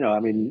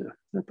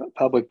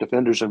 public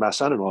defenders, and my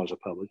son-in-law is a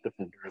public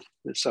defender.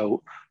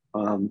 So,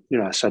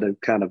 I said I'm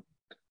kind of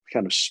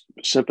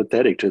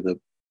sympathetic to the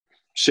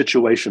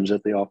situations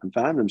that they often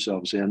find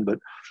themselves in. But,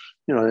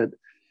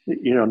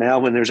 now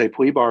when there's a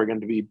plea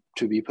bargain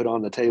to be put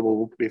on the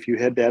table, if you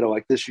had data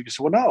like this, you can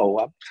say, well,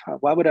 no,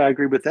 why would I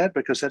agree with that?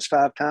 Because that's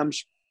 5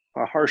 times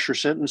a harsher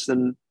sentence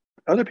than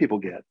other people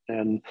get.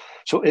 And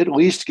so it at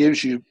least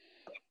gives you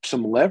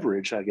some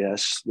leverage, I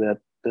guess, that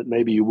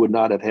maybe you would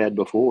not have had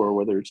before.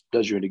 Whether it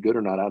does you any good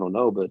or not, I don't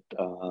know. But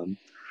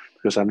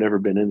because I've never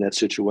been in that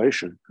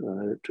situation.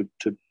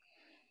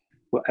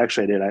 Well,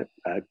 actually,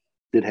 I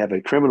did have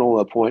a criminal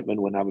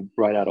appointment when I was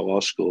right out of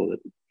law school that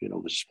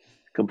was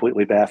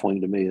completely baffling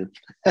to me, and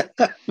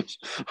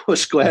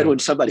was glad when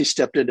somebody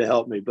stepped in to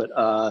help me. But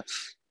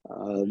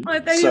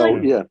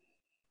yeah.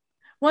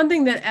 One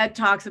thing that Ed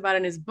talks about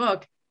in his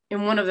book,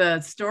 in one of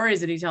the stories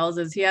that he tells,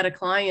 is he had a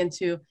client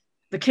who,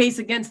 the case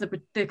against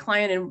the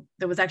client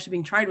that was actually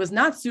being tried was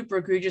not super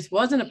egregious,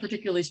 wasn't a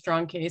particularly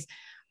strong case,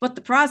 but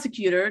the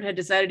prosecutor had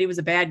decided he was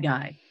a bad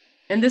guy.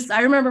 And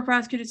I remember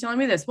prosecutors telling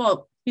me this,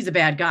 well, he's a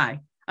bad guy.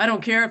 I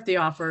don't care if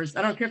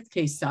the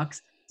case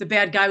sucks. It's a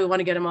bad guy. We want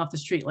to get him off the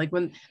street. Like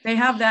when they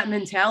have that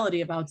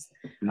mentality about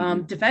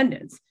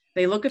defendants.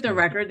 They look at their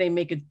record, they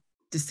make a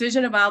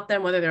decision about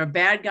them, whether they're a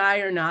bad guy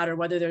or not, or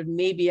whether they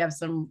maybe have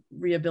some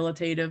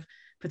rehabilitative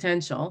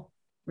potential,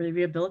 really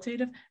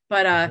rehabilitative.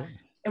 But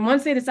and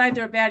once they decide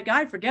they're a bad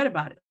guy, forget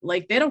about it.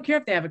 Like, they don't care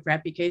if they have a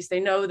crappy case. They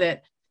know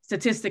that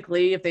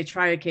statistically, if they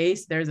try a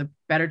case, there's a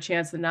better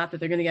chance than not that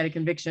they're going to get a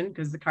conviction,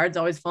 because the cards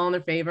always fall in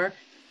their favor.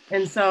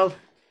 And so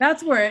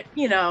that's where it,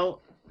 you know,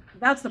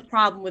 that's the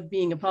problem with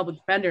being a public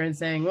defender and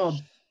saying, well,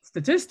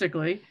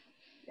 statistically,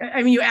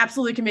 I mean, you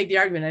absolutely can make the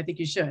argument. I think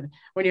you should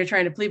when you're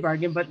trying to plea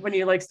bargain, but when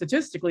you're like,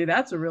 statistically,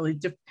 that's a really,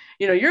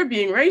 you know, you're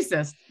being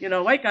racist. You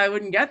know, white guy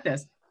wouldn't get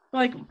this.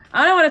 Like,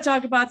 I don't want to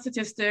talk about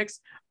statistics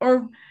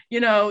or,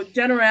 you know,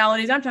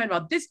 generalities. I'm talking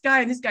about this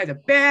guy, and this guy's a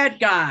bad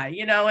guy,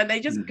 you know, and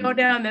they just go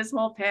down this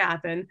whole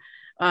path. And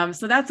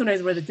so that's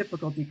sometimes where the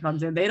difficulty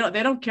comes in. They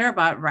don't care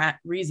about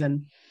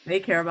reason. They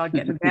care about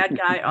getting the bad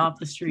guy off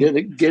the street. Yeah,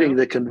 getting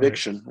the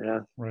conviction. Right. Yeah.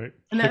 Right.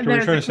 And Victor, were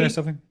you trying to say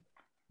something?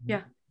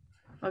 Yeah.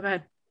 Oh, go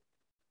ahead.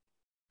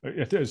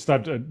 It's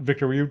not,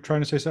 Victor, were you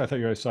trying to say something?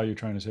 I thought I saw you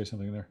trying to say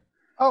something there.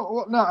 Oh,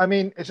 well, no, I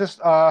mean, it's just,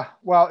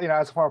 well, you know,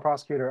 as a former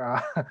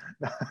prosecutor,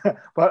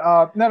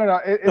 but no,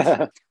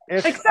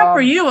 it's except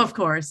for you, of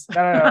course.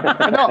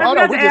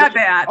 No, we did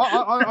that.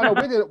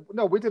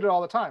 We did it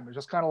all the time. It's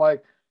just kind of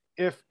like,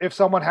 if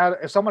someone had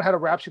a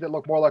rap sheet that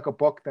looked more like a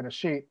book than a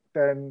sheet,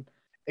 then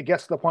it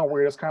gets to the point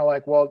where you're just kind of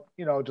like, well,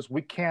 you know, just,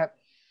 we can't,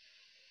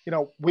 you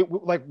know, we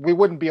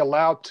wouldn't be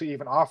allowed to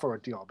even offer a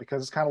deal,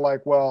 because it's kind of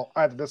like, well,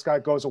 either this guy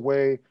goes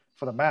away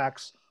for the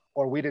max,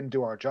 or we didn't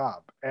do our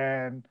job.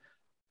 And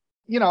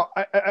you know,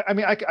 I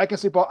mean, I can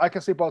see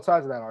both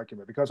sides of that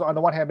argument, because on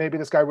the one hand, maybe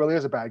this guy really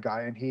is a bad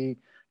guy, and he,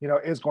 you know,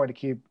 is going to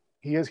keep,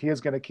 he is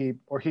going to keep,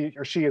 or he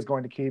or she is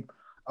going to keep,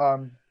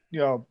 you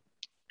know,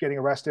 getting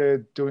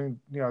arrested, doing,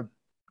 you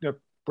know,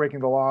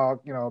 breaking the law,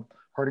 you know,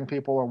 hurting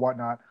people or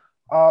whatnot.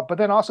 But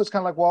then also it's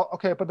kind of like, well,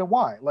 okay, but then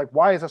why? Like,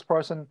 why is this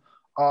person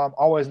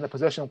always in the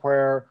position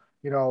where,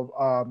 you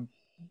know,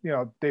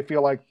 they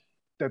feel like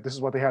that this is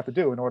what they have to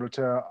do in order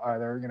to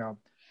either, you know,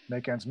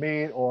 make ends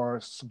meet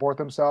or support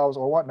themselves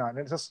or whatnot. And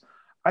it's just,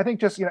 I think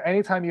just, you know,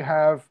 anytime you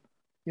have,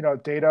 you know,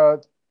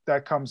 data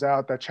that comes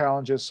out that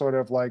challenges sort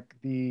of like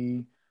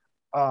the,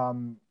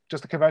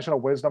 just the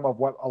conventional wisdom of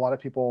what a lot of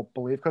people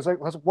believe. Because like,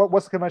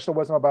 what's the conventional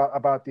wisdom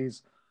about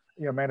these,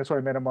 you know,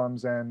 mandatory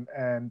minimums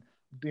and,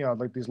 you know,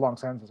 like these long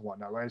sentences and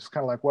whatnot, right? It's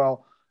kind of like,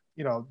 well,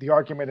 you know, the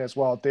argument is,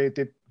 well, they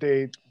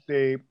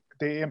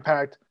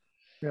impact,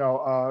 you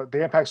know,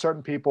 they impact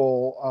certain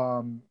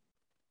people,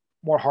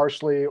 more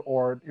harshly,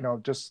 or, you know,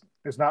 just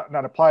is not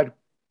applied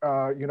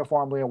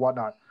uniformly and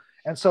whatnot.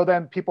 And so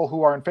then people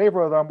who are in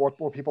favor of them,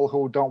 or people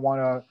who don't want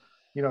to,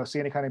 you know, see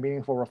any kind of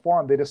meaningful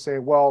reform, they just say,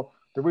 well,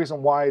 the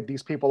reason why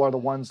these people are the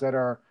ones that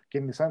are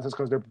getting the sentences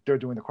because they're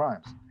doing the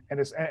crimes.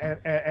 And it's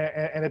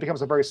and it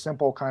becomes a very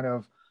simple kind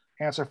of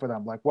answer for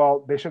them. Like,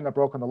 well, they shouldn't have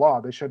broken the law.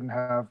 They shouldn't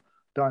have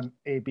done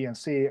A, B, and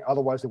C.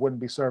 Otherwise, they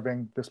wouldn't be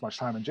serving this much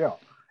time in jail.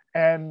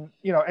 And,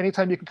 you know,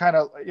 anytime you can kind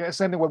of,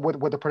 same thing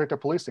with the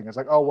predictive policing. It's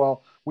like, oh,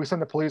 well, we send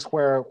the police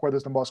where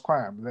there's the most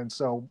crime. And then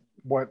so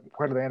where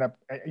do they end up?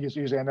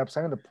 Usually end up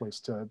sending the police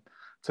to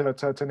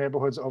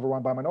neighborhoods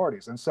overrun by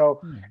minorities. And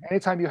so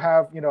anytime you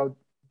have, you know,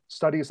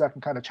 studies that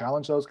can kind of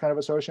challenge those kind of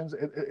assertions,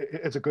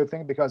 it's a good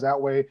thing, because that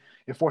way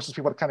it forces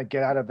people to kind of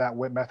get out of that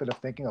method of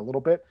thinking a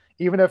little bit.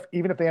 Even if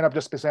they end up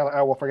just saying, like,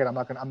 oh, well, forget it. I'm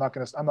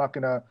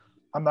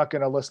not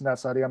gonna listen to that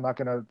study. I'm not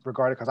gonna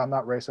regard it because I'm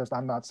not racist.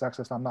 I'm not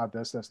sexist. I'm not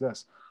this.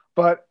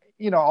 But,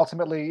 you know,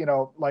 ultimately, you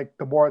know, like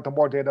the more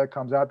data that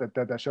comes out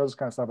that shows this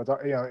kind of stuff, it's,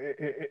 you know,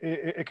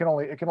 it can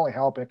only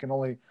help. It can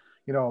only,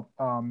 you know,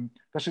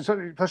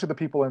 especially the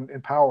people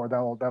in power,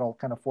 that'll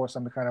kind of force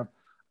them to kind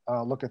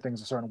of look at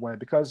things a certain way,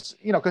 because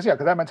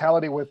that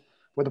mentality with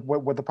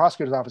the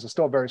prosecutor's office is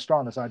still very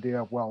strong. This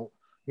idea of, well,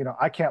 you know,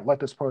 I can't let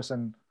this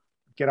person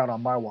get out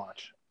on my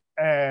watch,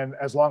 and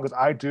as long as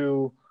I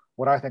do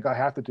what I think I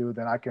have to do,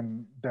 then I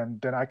can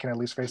at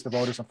least face the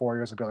voters in 4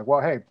 years and be like, well,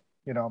 hey,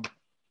 you know,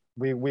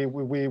 we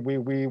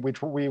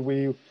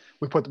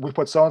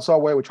put so and so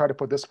away. We tried to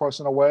put this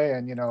person away,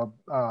 and, you know,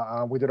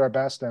 we did our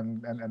best,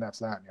 and that's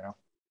that, you know.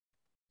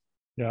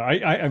 Yeah,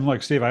 I'm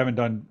like Steve.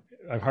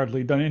 I've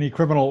hardly done any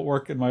criminal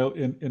work in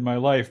my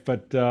life,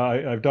 but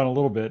I've done a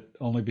little bit,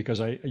 only because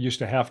I used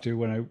to have to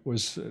when I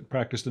was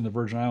practiced in the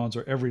Virgin Islands,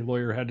 where every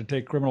lawyer had to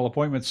take criminal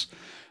appointments,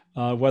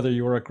 whether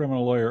you were a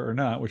criminal lawyer or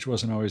not, which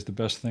wasn't always the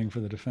best thing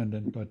for the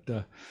defendant, but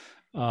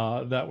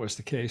that was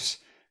the case.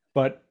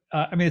 But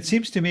I mean, it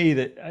seems to me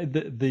that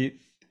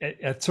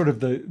at sort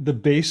of the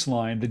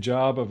baseline, the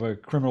job of a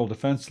criminal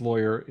defense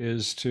lawyer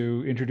is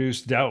to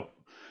introduce doubt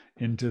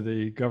into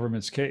the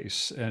government's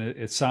case. And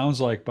it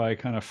sounds like by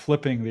kind of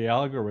flipping the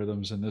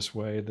algorithms in this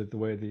way, that the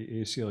way the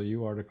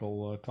ACLU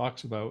article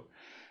talks about,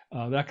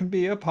 that can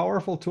be a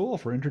powerful tool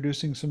for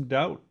introducing some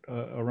doubt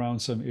around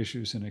some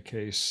issues in a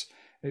case.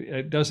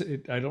 It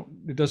doesn't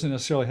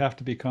necessarily have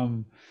to be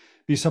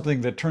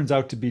something that turns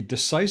out to be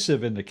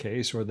decisive in the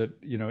case, or that,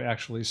 you know,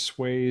 actually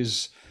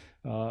sways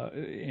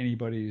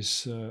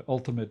anybody's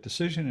ultimate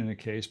decision in a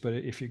case. But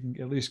if you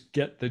can at least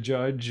get the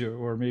judge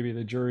or maybe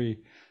the jury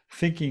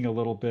thinking a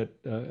little bit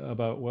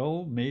about,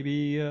 well,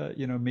 maybe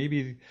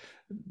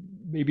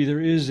maybe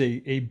there is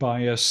a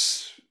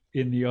bias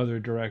in the other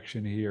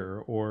direction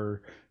here,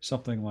 or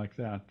something like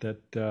that.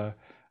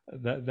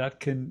 That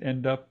can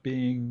end up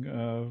being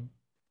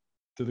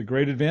to the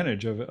great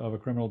advantage of a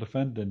criminal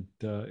defendant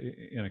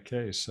in a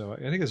case. So I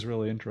think it's a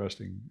really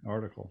interesting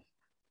article.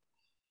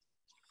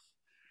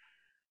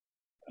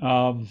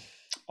 All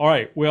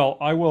right. Well,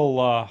 I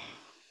will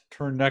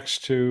turn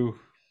next to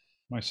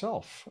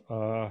myself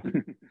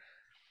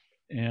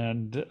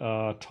and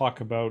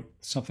talk about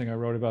something I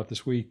wrote about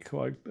this week.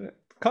 There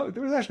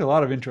was actually a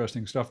lot of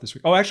interesting stuff this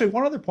week. Oh, actually,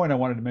 one other point I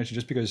wanted to mention,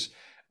 just because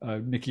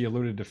Nikki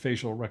alluded to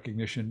facial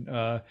recognition.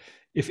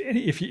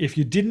 If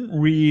you didn't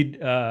read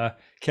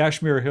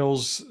Kashmir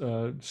Hill's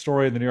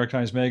story in the New York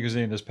Times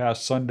Magazine this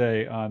past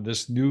Sunday on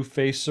this new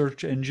face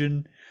search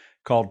engine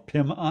called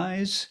Pim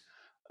Eyes,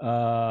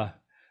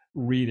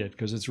 read it,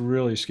 because it's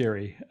really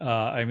scary.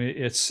 I mean,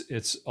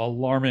 it's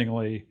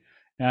alarmingly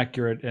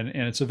accurate, and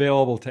it's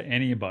available to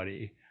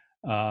anybody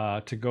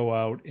to go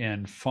out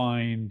and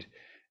find.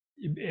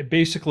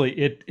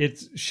 Basically,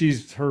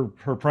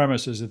 her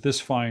premise is that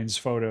this finds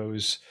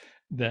photos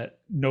that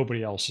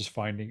nobody else is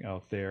finding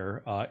out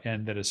there,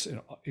 and that it's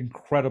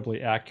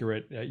incredibly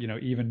accurate.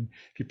 Even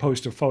if you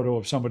post a photo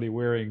of somebody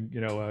wearing,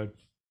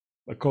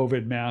 a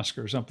COVID mask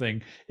or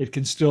something, it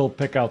can still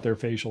pick out their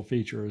facial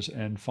features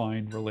and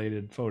find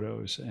related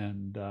photos,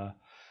 and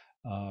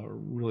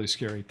really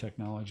scary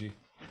technology.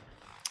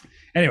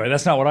 Anyway,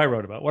 that's not what I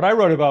wrote about. What I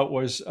wrote about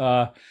was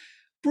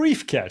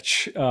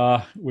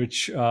Briefcatch,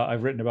 which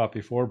I've written about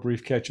before.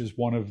 Briefcatch is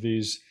one of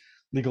these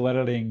legal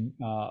editing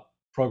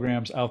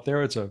programs out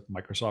there. It's a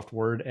Microsoft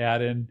Word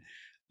add-in,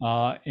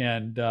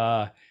 and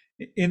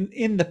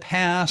in the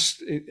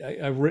past,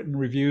 I've written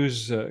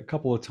reviews a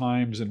couple of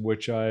times in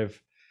which I've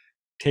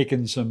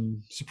taken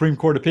some Supreme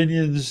Court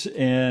opinions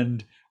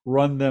and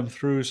run them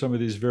through some of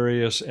these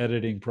various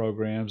editing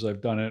programs.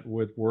 I've done it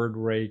with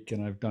WordRake,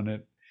 and I've done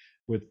it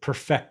with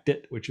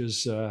Perfectit, which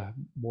is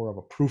more of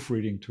a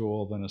proofreading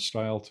tool than a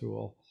style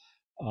tool.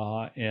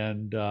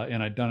 And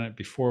I'd done it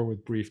before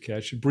with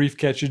Briefcatch.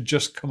 Briefcatch had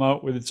just come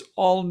out with its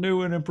all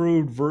new and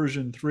improved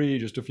version 3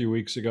 just a few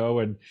weeks ago.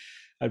 And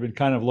I'd been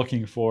kind of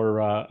looking for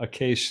a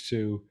case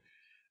to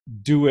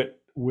do it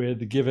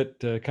with, give it,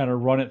 kind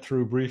of run it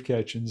through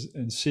Briefcatch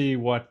and see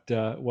what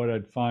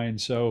I'd find.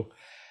 So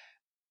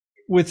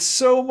with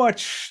so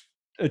much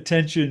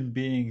attention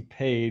being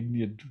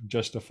paid,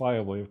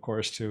 justifiably, of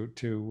course, to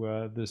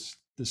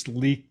this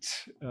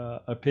leaked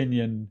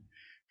opinion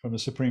from the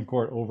Supreme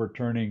Court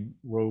overturning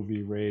Roe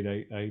v. Wade,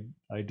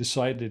 I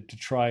decided to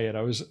try it.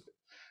 I was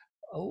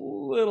a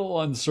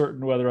little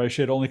uncertain whether I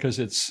should, only because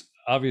it's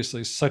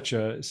obviously such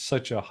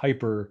a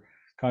hyper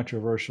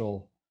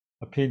controversial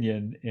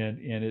opinion, and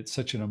it's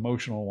such an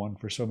emotional one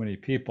for so many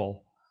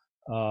people.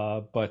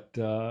 But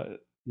my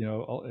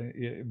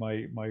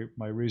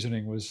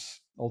reasoning was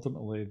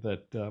ultimately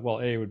that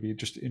it would be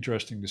just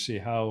interesting to see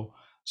how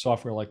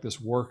software like this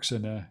works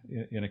in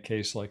a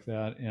case like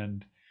that,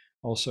 and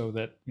also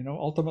that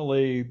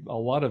ultimately a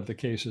lot of the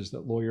cases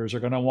that lawyers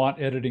are going to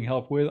want editing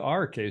help with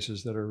are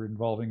cases that are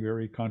involving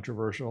very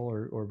controversial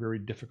or very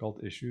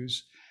difficult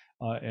issues,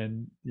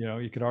 and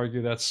you could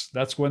argue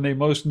that's when they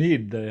most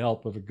need the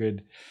help of a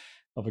good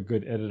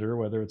editor,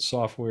 whether it's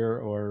software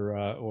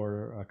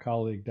or a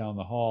colleague down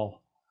the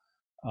hall.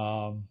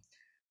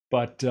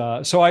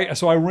 So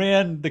I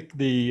ran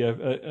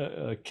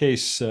the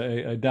case.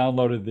 I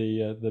downloaded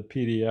the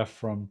PDF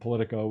from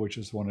Politico, which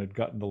is the one that had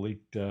gotten the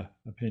leaked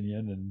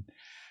opinion, and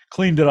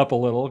cleaned it up a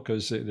little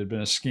because it had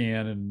been a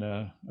scan,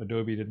 and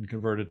Adobe didn't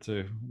convert it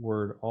to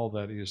Word all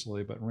that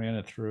easily, but ran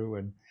it through,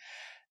 and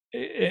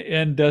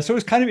so it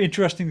was kind of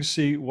interesting to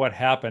see what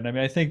happened. I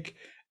mean, I think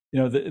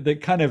the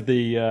kind of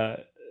the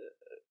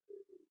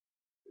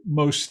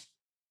most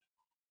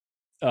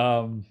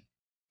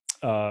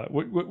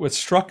what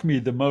struck me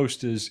the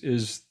most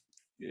is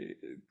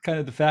kind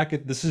of the fact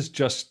that this is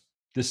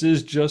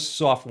just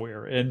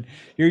software, and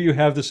here you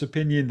have this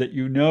opinion that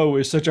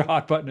is such a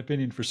hot button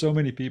opinion for so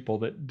many people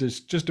that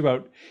just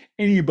about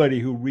anybody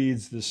who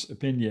reads this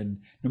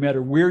opinion, no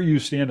matter where you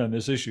stand on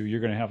this issue, you're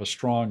going to have a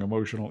strong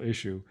emotional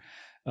issue.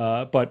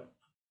 But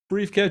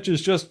Briefcatch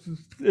is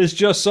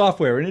just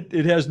software, and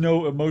it has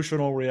no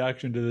emotional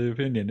reaction to the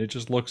opinion. It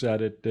just looks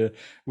at it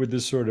with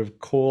this sort of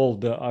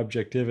cold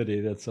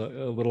objectivity that's a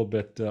little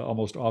bit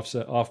almost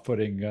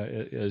off-putting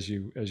as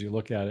you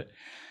look at it.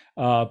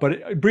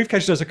 But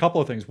Briefcatch does a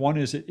couple of things. One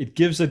is it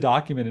gives a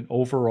document an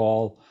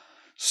overall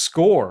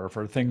score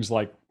for things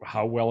like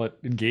how well it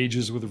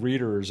engages with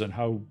readers, and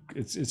how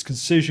its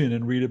concision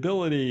and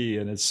readability,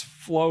 and its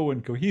flow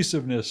and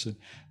cohesiveness, and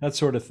that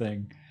sort of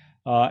thing.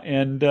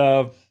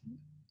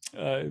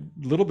 A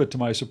little bit to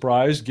my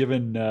surprise,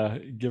 given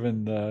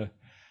the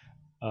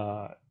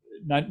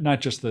not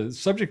just the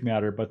subject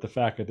matter, but the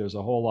fact that there's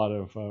a whole lot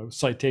of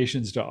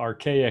citations to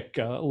archaic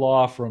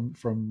law from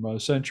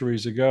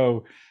centuries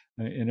ago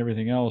and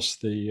everything else,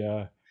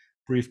 the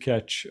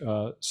Briefcatch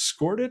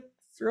scored it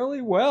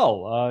fairly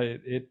well.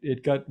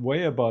 It got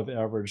way above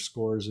average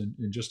scores in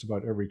just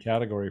about every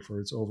category for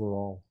its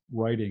overall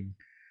writing.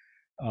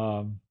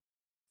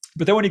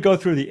 But then when you go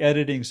through the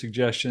editing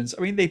suggestions,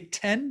 I mean, they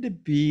tend to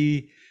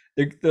be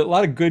there are a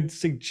lot of good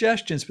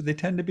suggestions, but they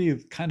tend to be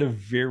kind of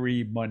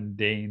very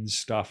mundane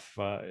stuff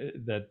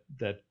that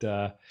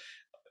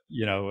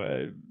you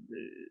know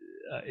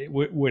it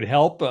would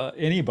help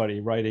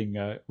anybody writing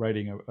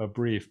a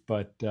brief,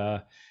 but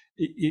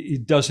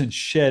it doesn't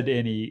shed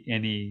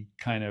any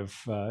kind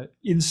of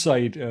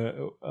insight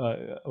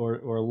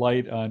or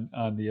light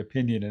on the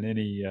opinion in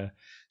any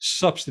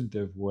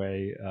substantive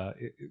way.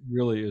 It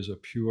really is a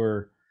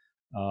pure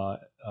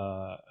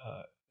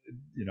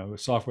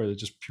software that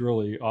just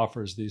purely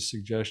offers these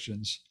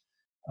suggestions.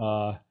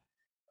 But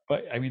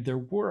I mean, there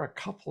were a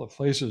couple of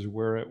places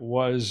where it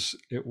was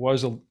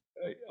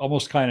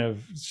almost kind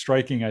of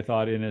striking, I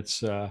thought, in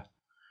its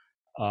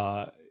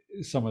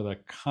some of the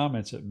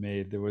comments it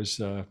made. There was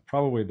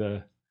probably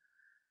the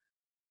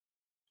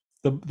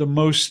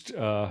most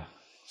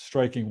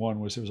striking one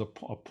was there was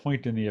a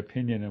point in the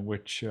opinion in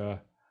which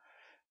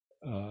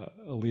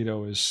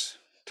Alito is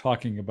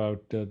talking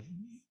about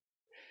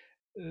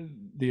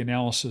the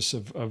analysis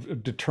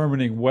of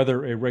determining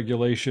whether a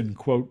regulation,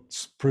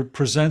 quote,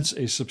 presents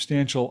a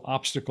substantial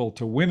obstacle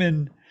to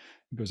women.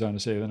 It goes on to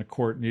say, then a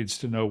court needs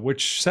to know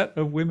which set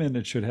of women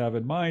it should have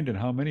in mind and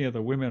how many of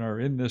the women are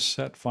in this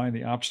set find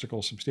the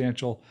obstacle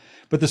substantial.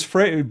 But this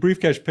phrase,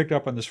 Briefcatch picked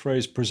up on this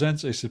phrase,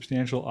 presents a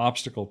substantial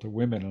obstacle to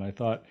women. And I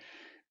thought it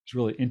was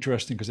really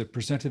interesting because it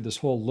presented this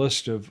whole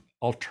list of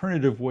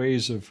alternative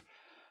ways of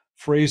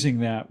phrasing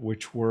that,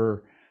 which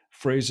were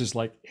phrases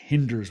like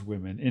hinders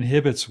women,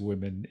 inhibits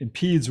women,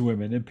 impedes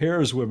women,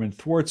 impairs women,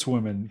 thwarts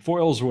women,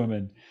 foils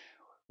women,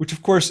 which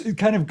of course it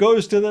kind of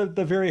goes to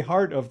the very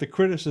heart of the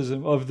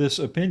criticism of this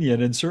opinion,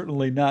 and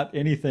certainly not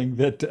anything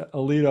that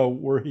Alito,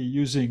 were he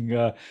using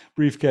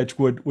Briefcatch,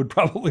 would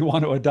probably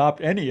want to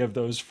adopt any of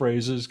those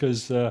phrases,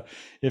 because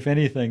if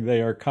anything,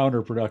 they are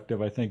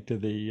counterproductive, I think, to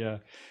the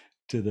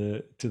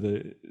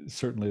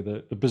certainly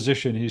the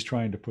position he's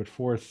trying to put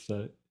forth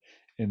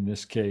in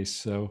this case.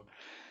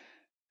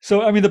 So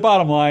I mean, the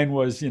bottom line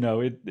was,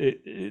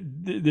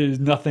 there's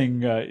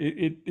nothing.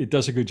 It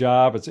does a good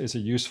job. It's a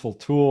useful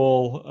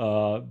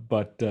tool,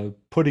 but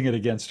putting it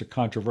against a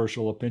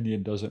controversial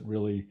opinion doesn't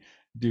really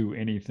do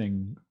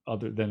anything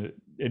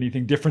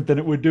anything different than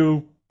it would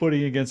do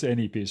putting against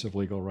any piece of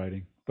legal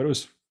writing. But it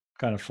was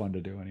kind of fun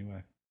to do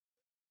anyway.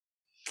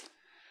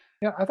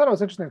 Yeah, I thought it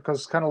was interesting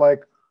because kind of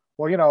like,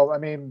 well, I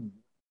mean,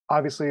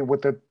 obviously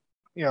with the,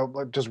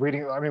 like just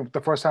reading. I mean,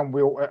 the first time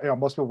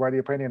most people write the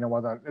opinion and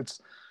whatnot,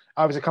 it's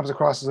obviously comes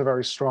across as a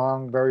very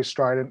strong, very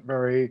strident,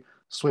 very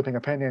sweeping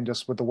opinion,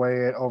 just with the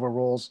way it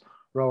overrules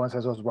Roe and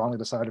says it was wrongly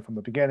decided from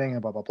the beginning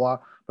and blah, blah, blah.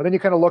 But then you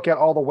kind of look at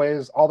all the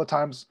ways, all the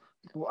times,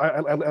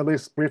 at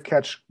least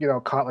Briefcatch,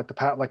 caught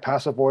like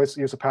passive voice,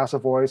 use of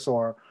passive voice,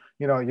 or,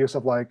 use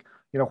of like,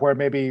 where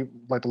maybe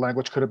like the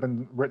language could have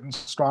been written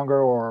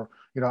stronger, or,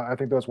 I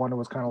think there was one that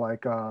was kind of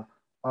like,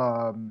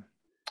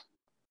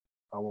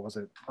 what was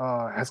it?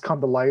 Has come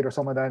to light or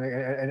something like that,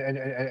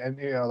 and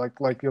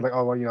like you're like,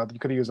 oh well, you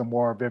could have used a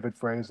more vivid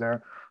phrase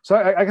there. So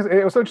I guess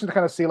it was interesting to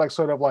kind of see like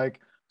sort of like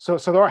so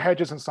there are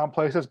hedges in some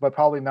places, but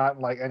probably not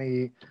in like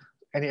any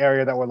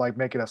area that would like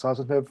make it a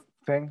substantive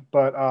thing.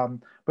 But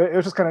it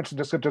was just kind of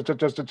just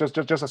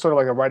a sort of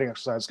like a writing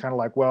exercise, kind of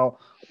like, well,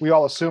 we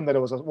all assume that it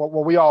was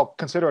we all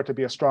consider it to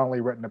be a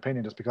strongly written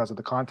opinion just because of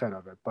the content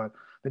of it, but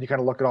then you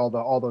kind of look at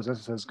all those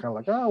instances, kind of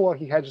like, oh well,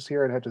 he hedges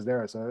here and hedges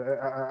there. So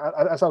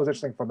I thought it was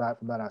interesting from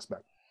that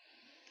aspect.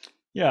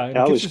 Yeah, I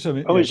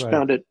always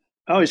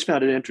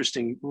found it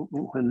interesting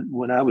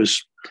when I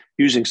was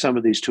using some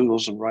of these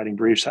tools and writing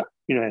briefs.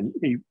 And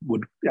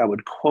I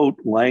would quote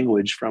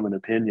language from an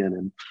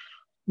opinion,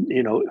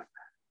 and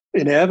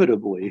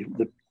inevitably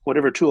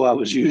whatever tool I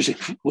was using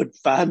would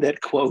find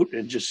that quote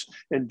and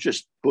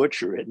just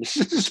butcher it. And this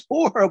is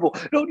horrible.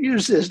 Don't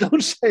use this.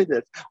 Don't say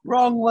this.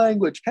 Wrong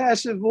language,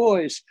 passive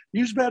voice,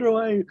 use better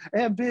language,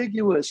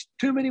 ambiguous,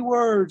 too many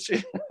words.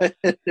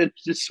 It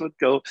just would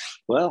go,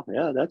 well,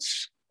 yeah,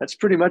 that's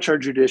pretty much our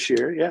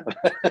judiciary. Yeah.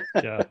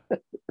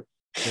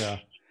 Yeah.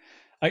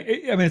 I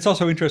mean, it's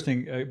also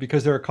interesting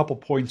because there are a couple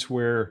points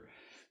where,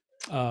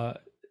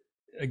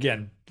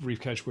 again,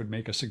 Briefcatch would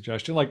make a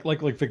suggestion, like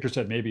Victor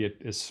said, maybe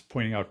it is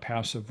pointing out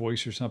passive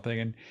voice or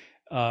something,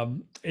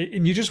 and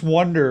you just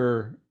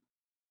wonder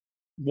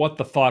what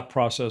the thought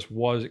process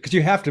was, because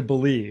you have to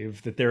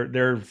believe that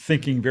they're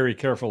thinking very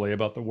carefully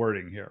about the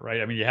wording here,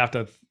 right? I mean,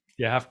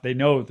 they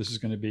know this is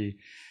going to be,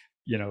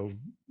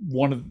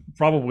 one of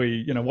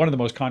the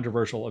most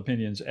controversial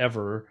opinions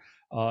ever,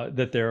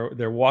 that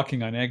they're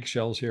walking on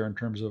eggshells here in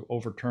terms of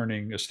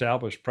overturning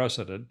established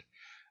precedent.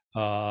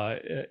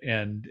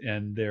 And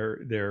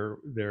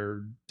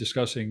they're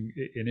discussing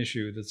an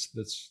issue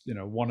that's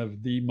one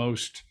of the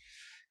most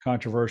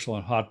controversial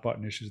and hot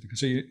button issues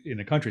in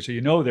the country. So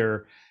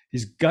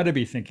he's got to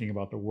be thinking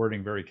about the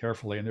wording very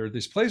carefully. And there are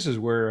these places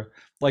where,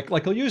 like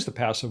he'll use the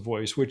passive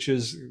voice, which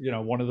is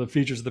one of the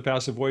features of the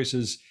passive voice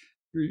is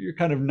you're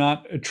kind of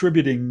not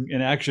attributing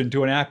an action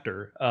to an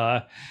actor,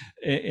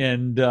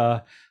 and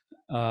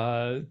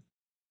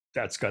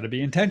that's got to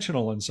be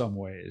intentional in some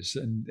ways,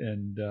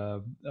 and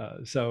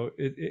so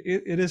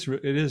it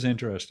is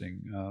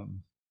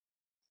interesting.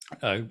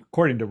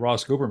 According to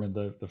Ross Guberman,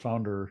 the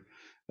founder,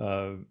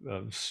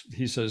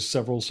 he says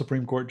several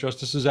Supreme Court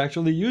justices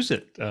actually use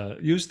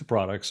the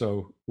product.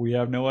 So we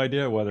have no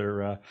idea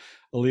whether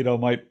Alito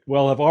might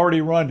well have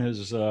already run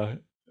his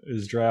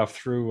draft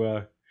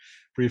through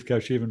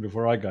Briefcatch even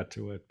before I got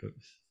to it. But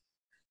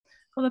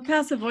well, the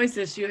passive voice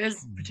issue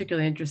is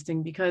particularly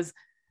interesting because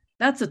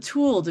that's a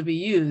tool to be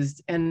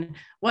used, and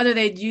whether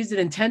they'd use it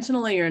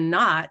intentionally or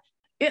not,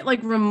 it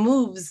like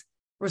removes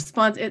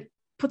response. It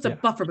puts a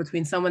buffer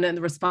between someone and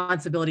the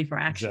responsibility for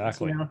action.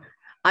 Exactly. You know,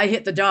 I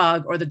hit the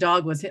dog, or the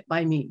dog was hit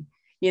by me.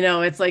 You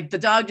know, it's like the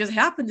dog just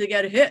happened to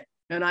get hit,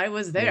 and I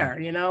was there.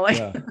 You know, like,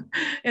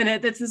 and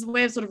it's this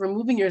way of sort of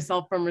removing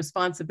yourself from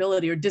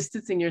responsibility or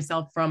distancing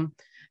yourself from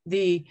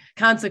the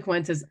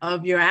consequences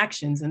of your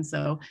actions. And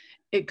so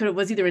it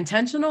was either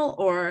intentional,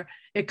 or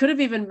it could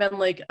have even been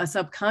like a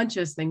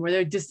subconscious thing where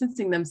they're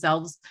distancing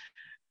themselves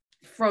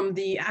from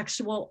the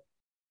actual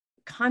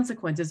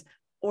consequences,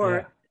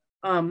 or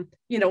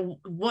you know,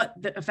 what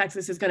the effects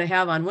this is going to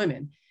have on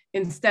women.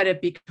 Instead,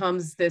 it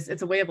becomes this,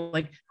 it's a way of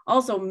like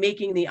also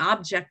making the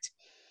object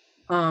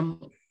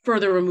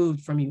further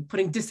removed from you,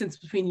 putting distance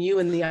between you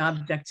and the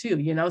object too,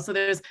 you know? So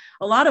there's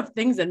a lot of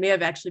things that may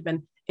have actually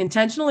been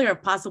intentionally or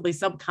possibly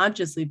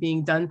subconsciously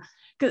being done,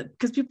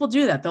 because people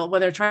do that. When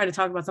they're trying to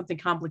talk about something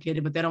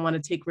complicated, but they don't want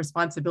to take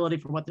responsibility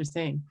for what they're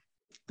saying,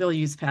 they'll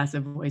use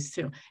passive voice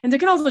too. And there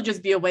can also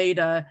just be a way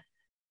to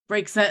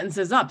break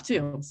sentences up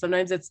too.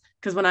 Sometimes it's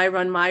because when I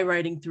run my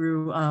writing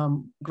through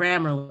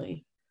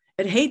Grammarly,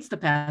 it hates the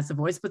passive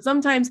voice, but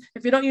sometimes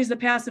if you don't use the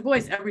passive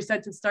voice, every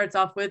sentence starts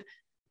off with,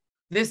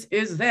 this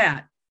is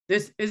that,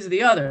 this is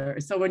the other.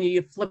 So when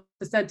you flip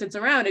the sentence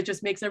around, it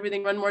just makes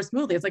everything run more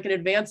smoothly. It's like an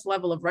advanced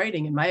level of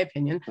writing, in my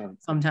opinion,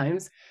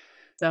 sometimes.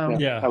 So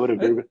I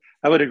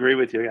would agree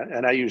with you.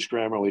 And I use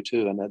Grammarly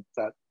too. And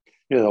that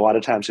you know, a lot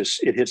of times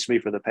it hits me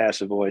for the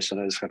passive voice,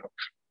 and I just kind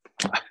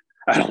of,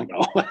 I don't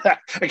know.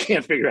 I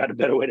can't figure out a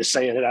better way to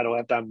say it, and I don't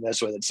have time to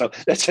mess with it. So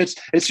it's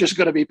just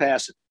going to be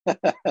passive.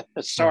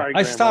 Sorry,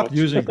 I stopped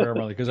using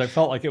Grammarly because I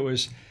felt like it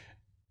was.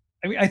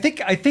 I mean, I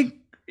think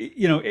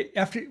you know,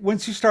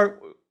 once you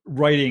start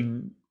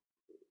writing,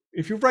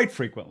 if you write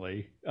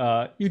frequently,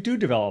 you do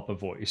develop a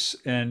voice,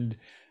 and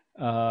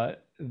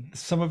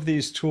some of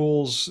these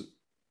tools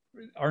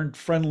aren't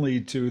friendly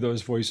to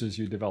those voices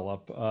you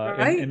develop,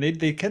 and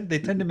they tend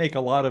to make a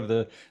lot of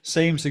the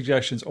same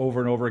suggestions over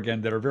and over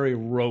again that are very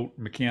rote,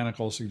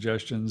 mechanical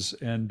suggestions.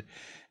 And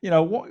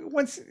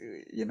once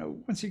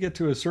you get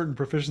to a certain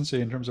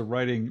proficiency in terms of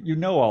writing, you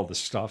know all this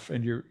stuff,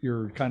 and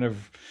you're kind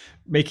of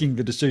making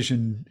the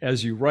decision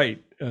as you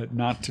write,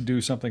 not to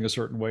do something a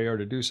certain way or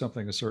to do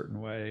something a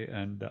certain way.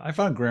 And I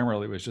found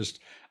Grammarly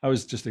I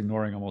was just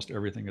ignoring almost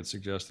everything it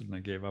suggested, and I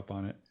gave up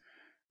on it.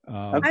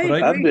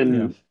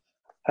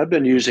 I've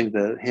been using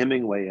the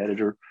Hemingway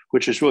editor,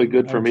 which is really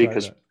good for me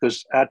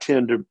because I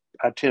tend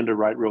to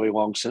write really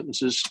long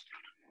sentences,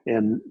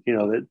 and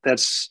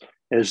that's,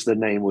 as the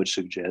name would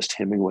suggest,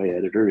 Hemingway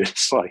editor.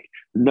 It's like,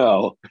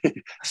 no,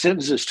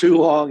 sentence is too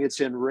long,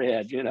 it's in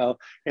red,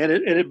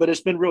 but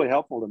it's been really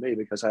helpful to me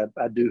because I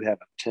do have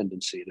a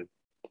tendency to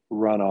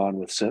run on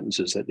with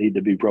sentences that need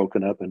to be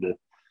broken up into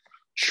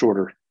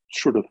shorter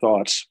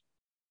thoughts.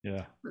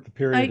 Yeah, the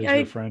period is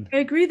your friend. I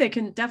agree. They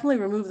can definitely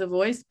remove the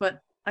voice, but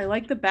I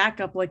like the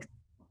backup. Like,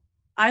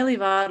 I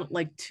leave out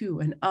like to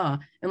and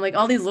like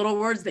all these little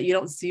words that you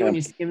don't see when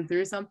you skim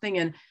through something.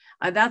 And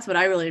that's what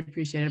I really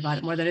appreciate about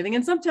it more than anything.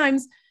 And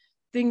sometimes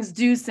things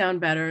do sound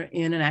better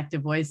in an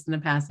active voice than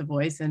a passive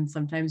voice. And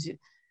sometimes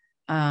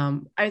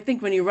I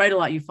think when you write a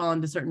lot, you fall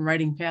into certain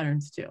writing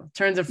patterns too.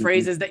 Turns of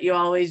phrases that you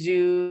always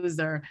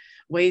use, or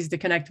ways to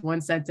connect one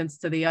sentence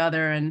to the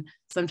other. And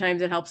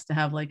sometimes it helps to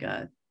have like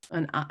a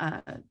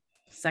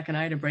second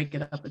eye to break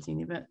it up a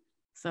teeny bit.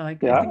 So I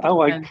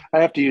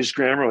have to use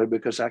Grammarly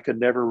because I could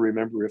never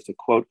remember if the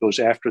quote goes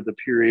after the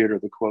period or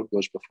the quote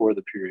goes before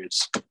the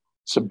periods.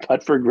 So,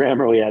 but for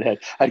Grammarly,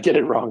 I'd get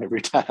it wrong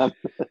every time.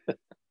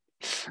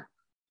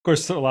 Of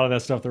course, a lot of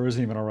that stuff, there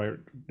isn't even a right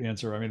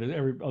answer. I mean,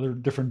 every other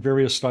different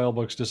various style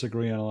books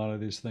disagree on a lot of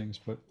these things.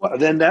 But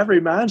then that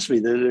reminds me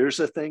that there's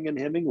a thing in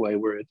Hemingway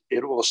where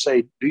it will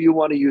say, do you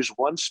want to use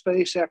one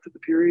space after the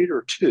period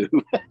or two?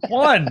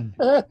 One.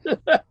 I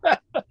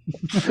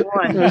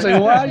was like,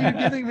 why are you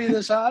giving me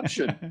this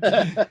option?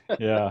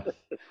 Yeah.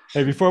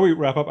 Hey, before we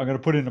wrap up, I'm going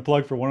to put in a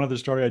plug for one other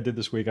story I did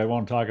this week. I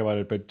won't talk about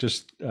it, but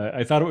just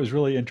I thought it was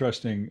really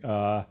interesting.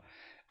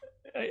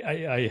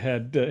 I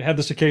had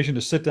this occasion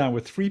to sit down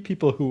with three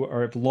people who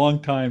are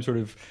long-time sort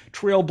of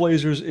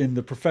trailblazers in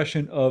the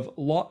profession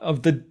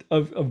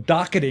of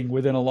docketing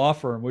within a law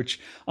firm,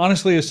 which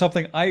honestly is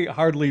something I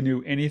hardly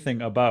knew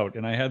anything about.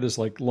 And I had this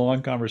like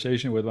long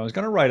conversation with them. I was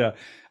going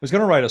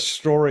to write a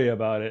story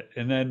about it,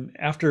 and then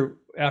after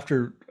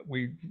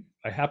we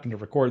I happened to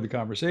record the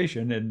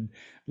conversation, and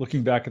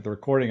looking back at the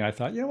recording, I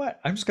thought, you know what,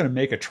 I'm just going to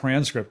make a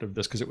transcript of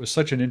this because it was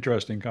such an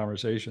interesting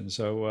conversation.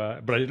 So,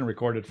 but I didn't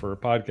record it for a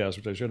podcast,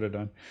 which I should have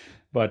done.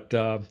 But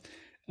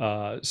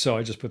so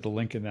I just put the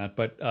link in that.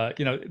 But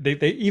you know,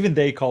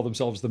 they call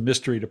themselves the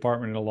mystery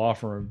department in a law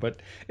firm.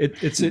 But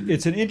it's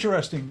an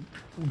interesting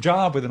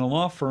job within a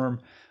law firm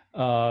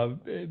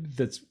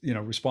that's, you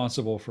know,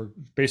 responsible for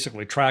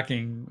basically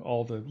tracking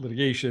all the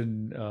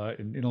litigation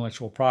and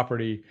intellectual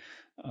property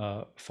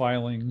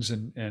filings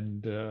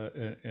and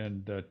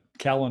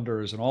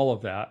calendars and all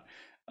of that.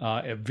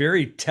 A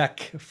very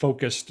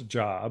tech-focused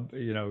job,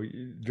 you know,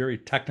 very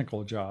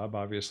technical job,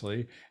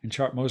 obviously.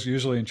 Most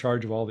usually in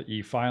charge of all the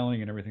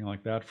e-filing and everything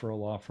like that for a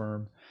law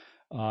firm,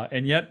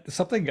 and yet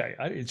something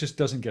it just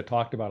doesn't get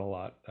talked about a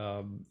lot.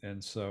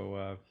 And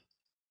so,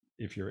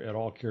 if you're at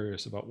all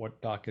curious about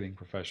what docketing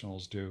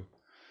professionals do,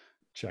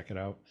 check it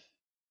out.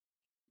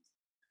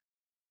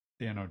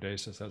 Dan O'Day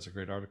says that's a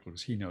great article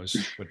because he knows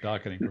what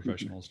docketing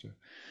professionals do,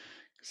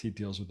 because he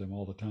deals with them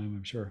all the time,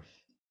 I'm sure.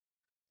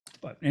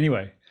 But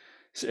anyway,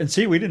 and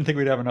see, we didn't think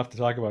we'd have enough to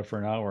talk about for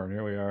an hour, and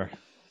here we are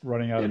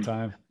running out of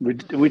time. We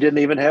didn't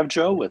even have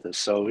Joe with us,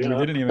 so we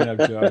didn't even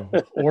have Joe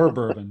or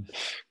bourbon.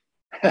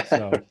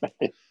 So,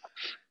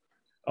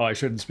 oh, I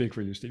shouldn't speak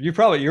for you, Steve.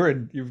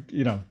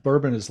 You know,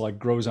 bourbon is like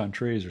grows on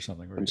trees or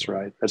something. That's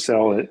right. That's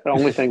the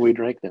only thing we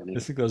drink then. I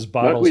think those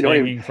bottles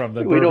hanging from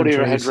the we don't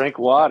even trees. drink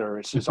water.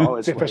 It's just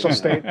always the official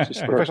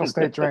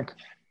state drink.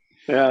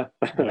 Yeah.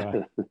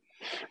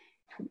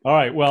 All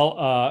right.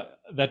 Well,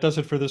 that does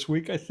it for this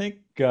week, I think.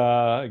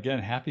 Again,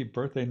 happy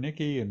birthday,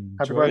 Nikki, and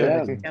happy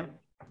birthday, Nikki. Yeah.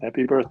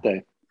 Happy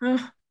birthday.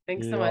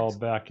 Thanks See so you all much.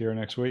 back here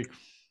next week.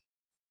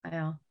 Bye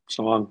all.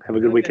 So long. Have a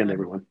good weekend,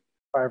 everyone.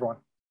 Bye, everyone.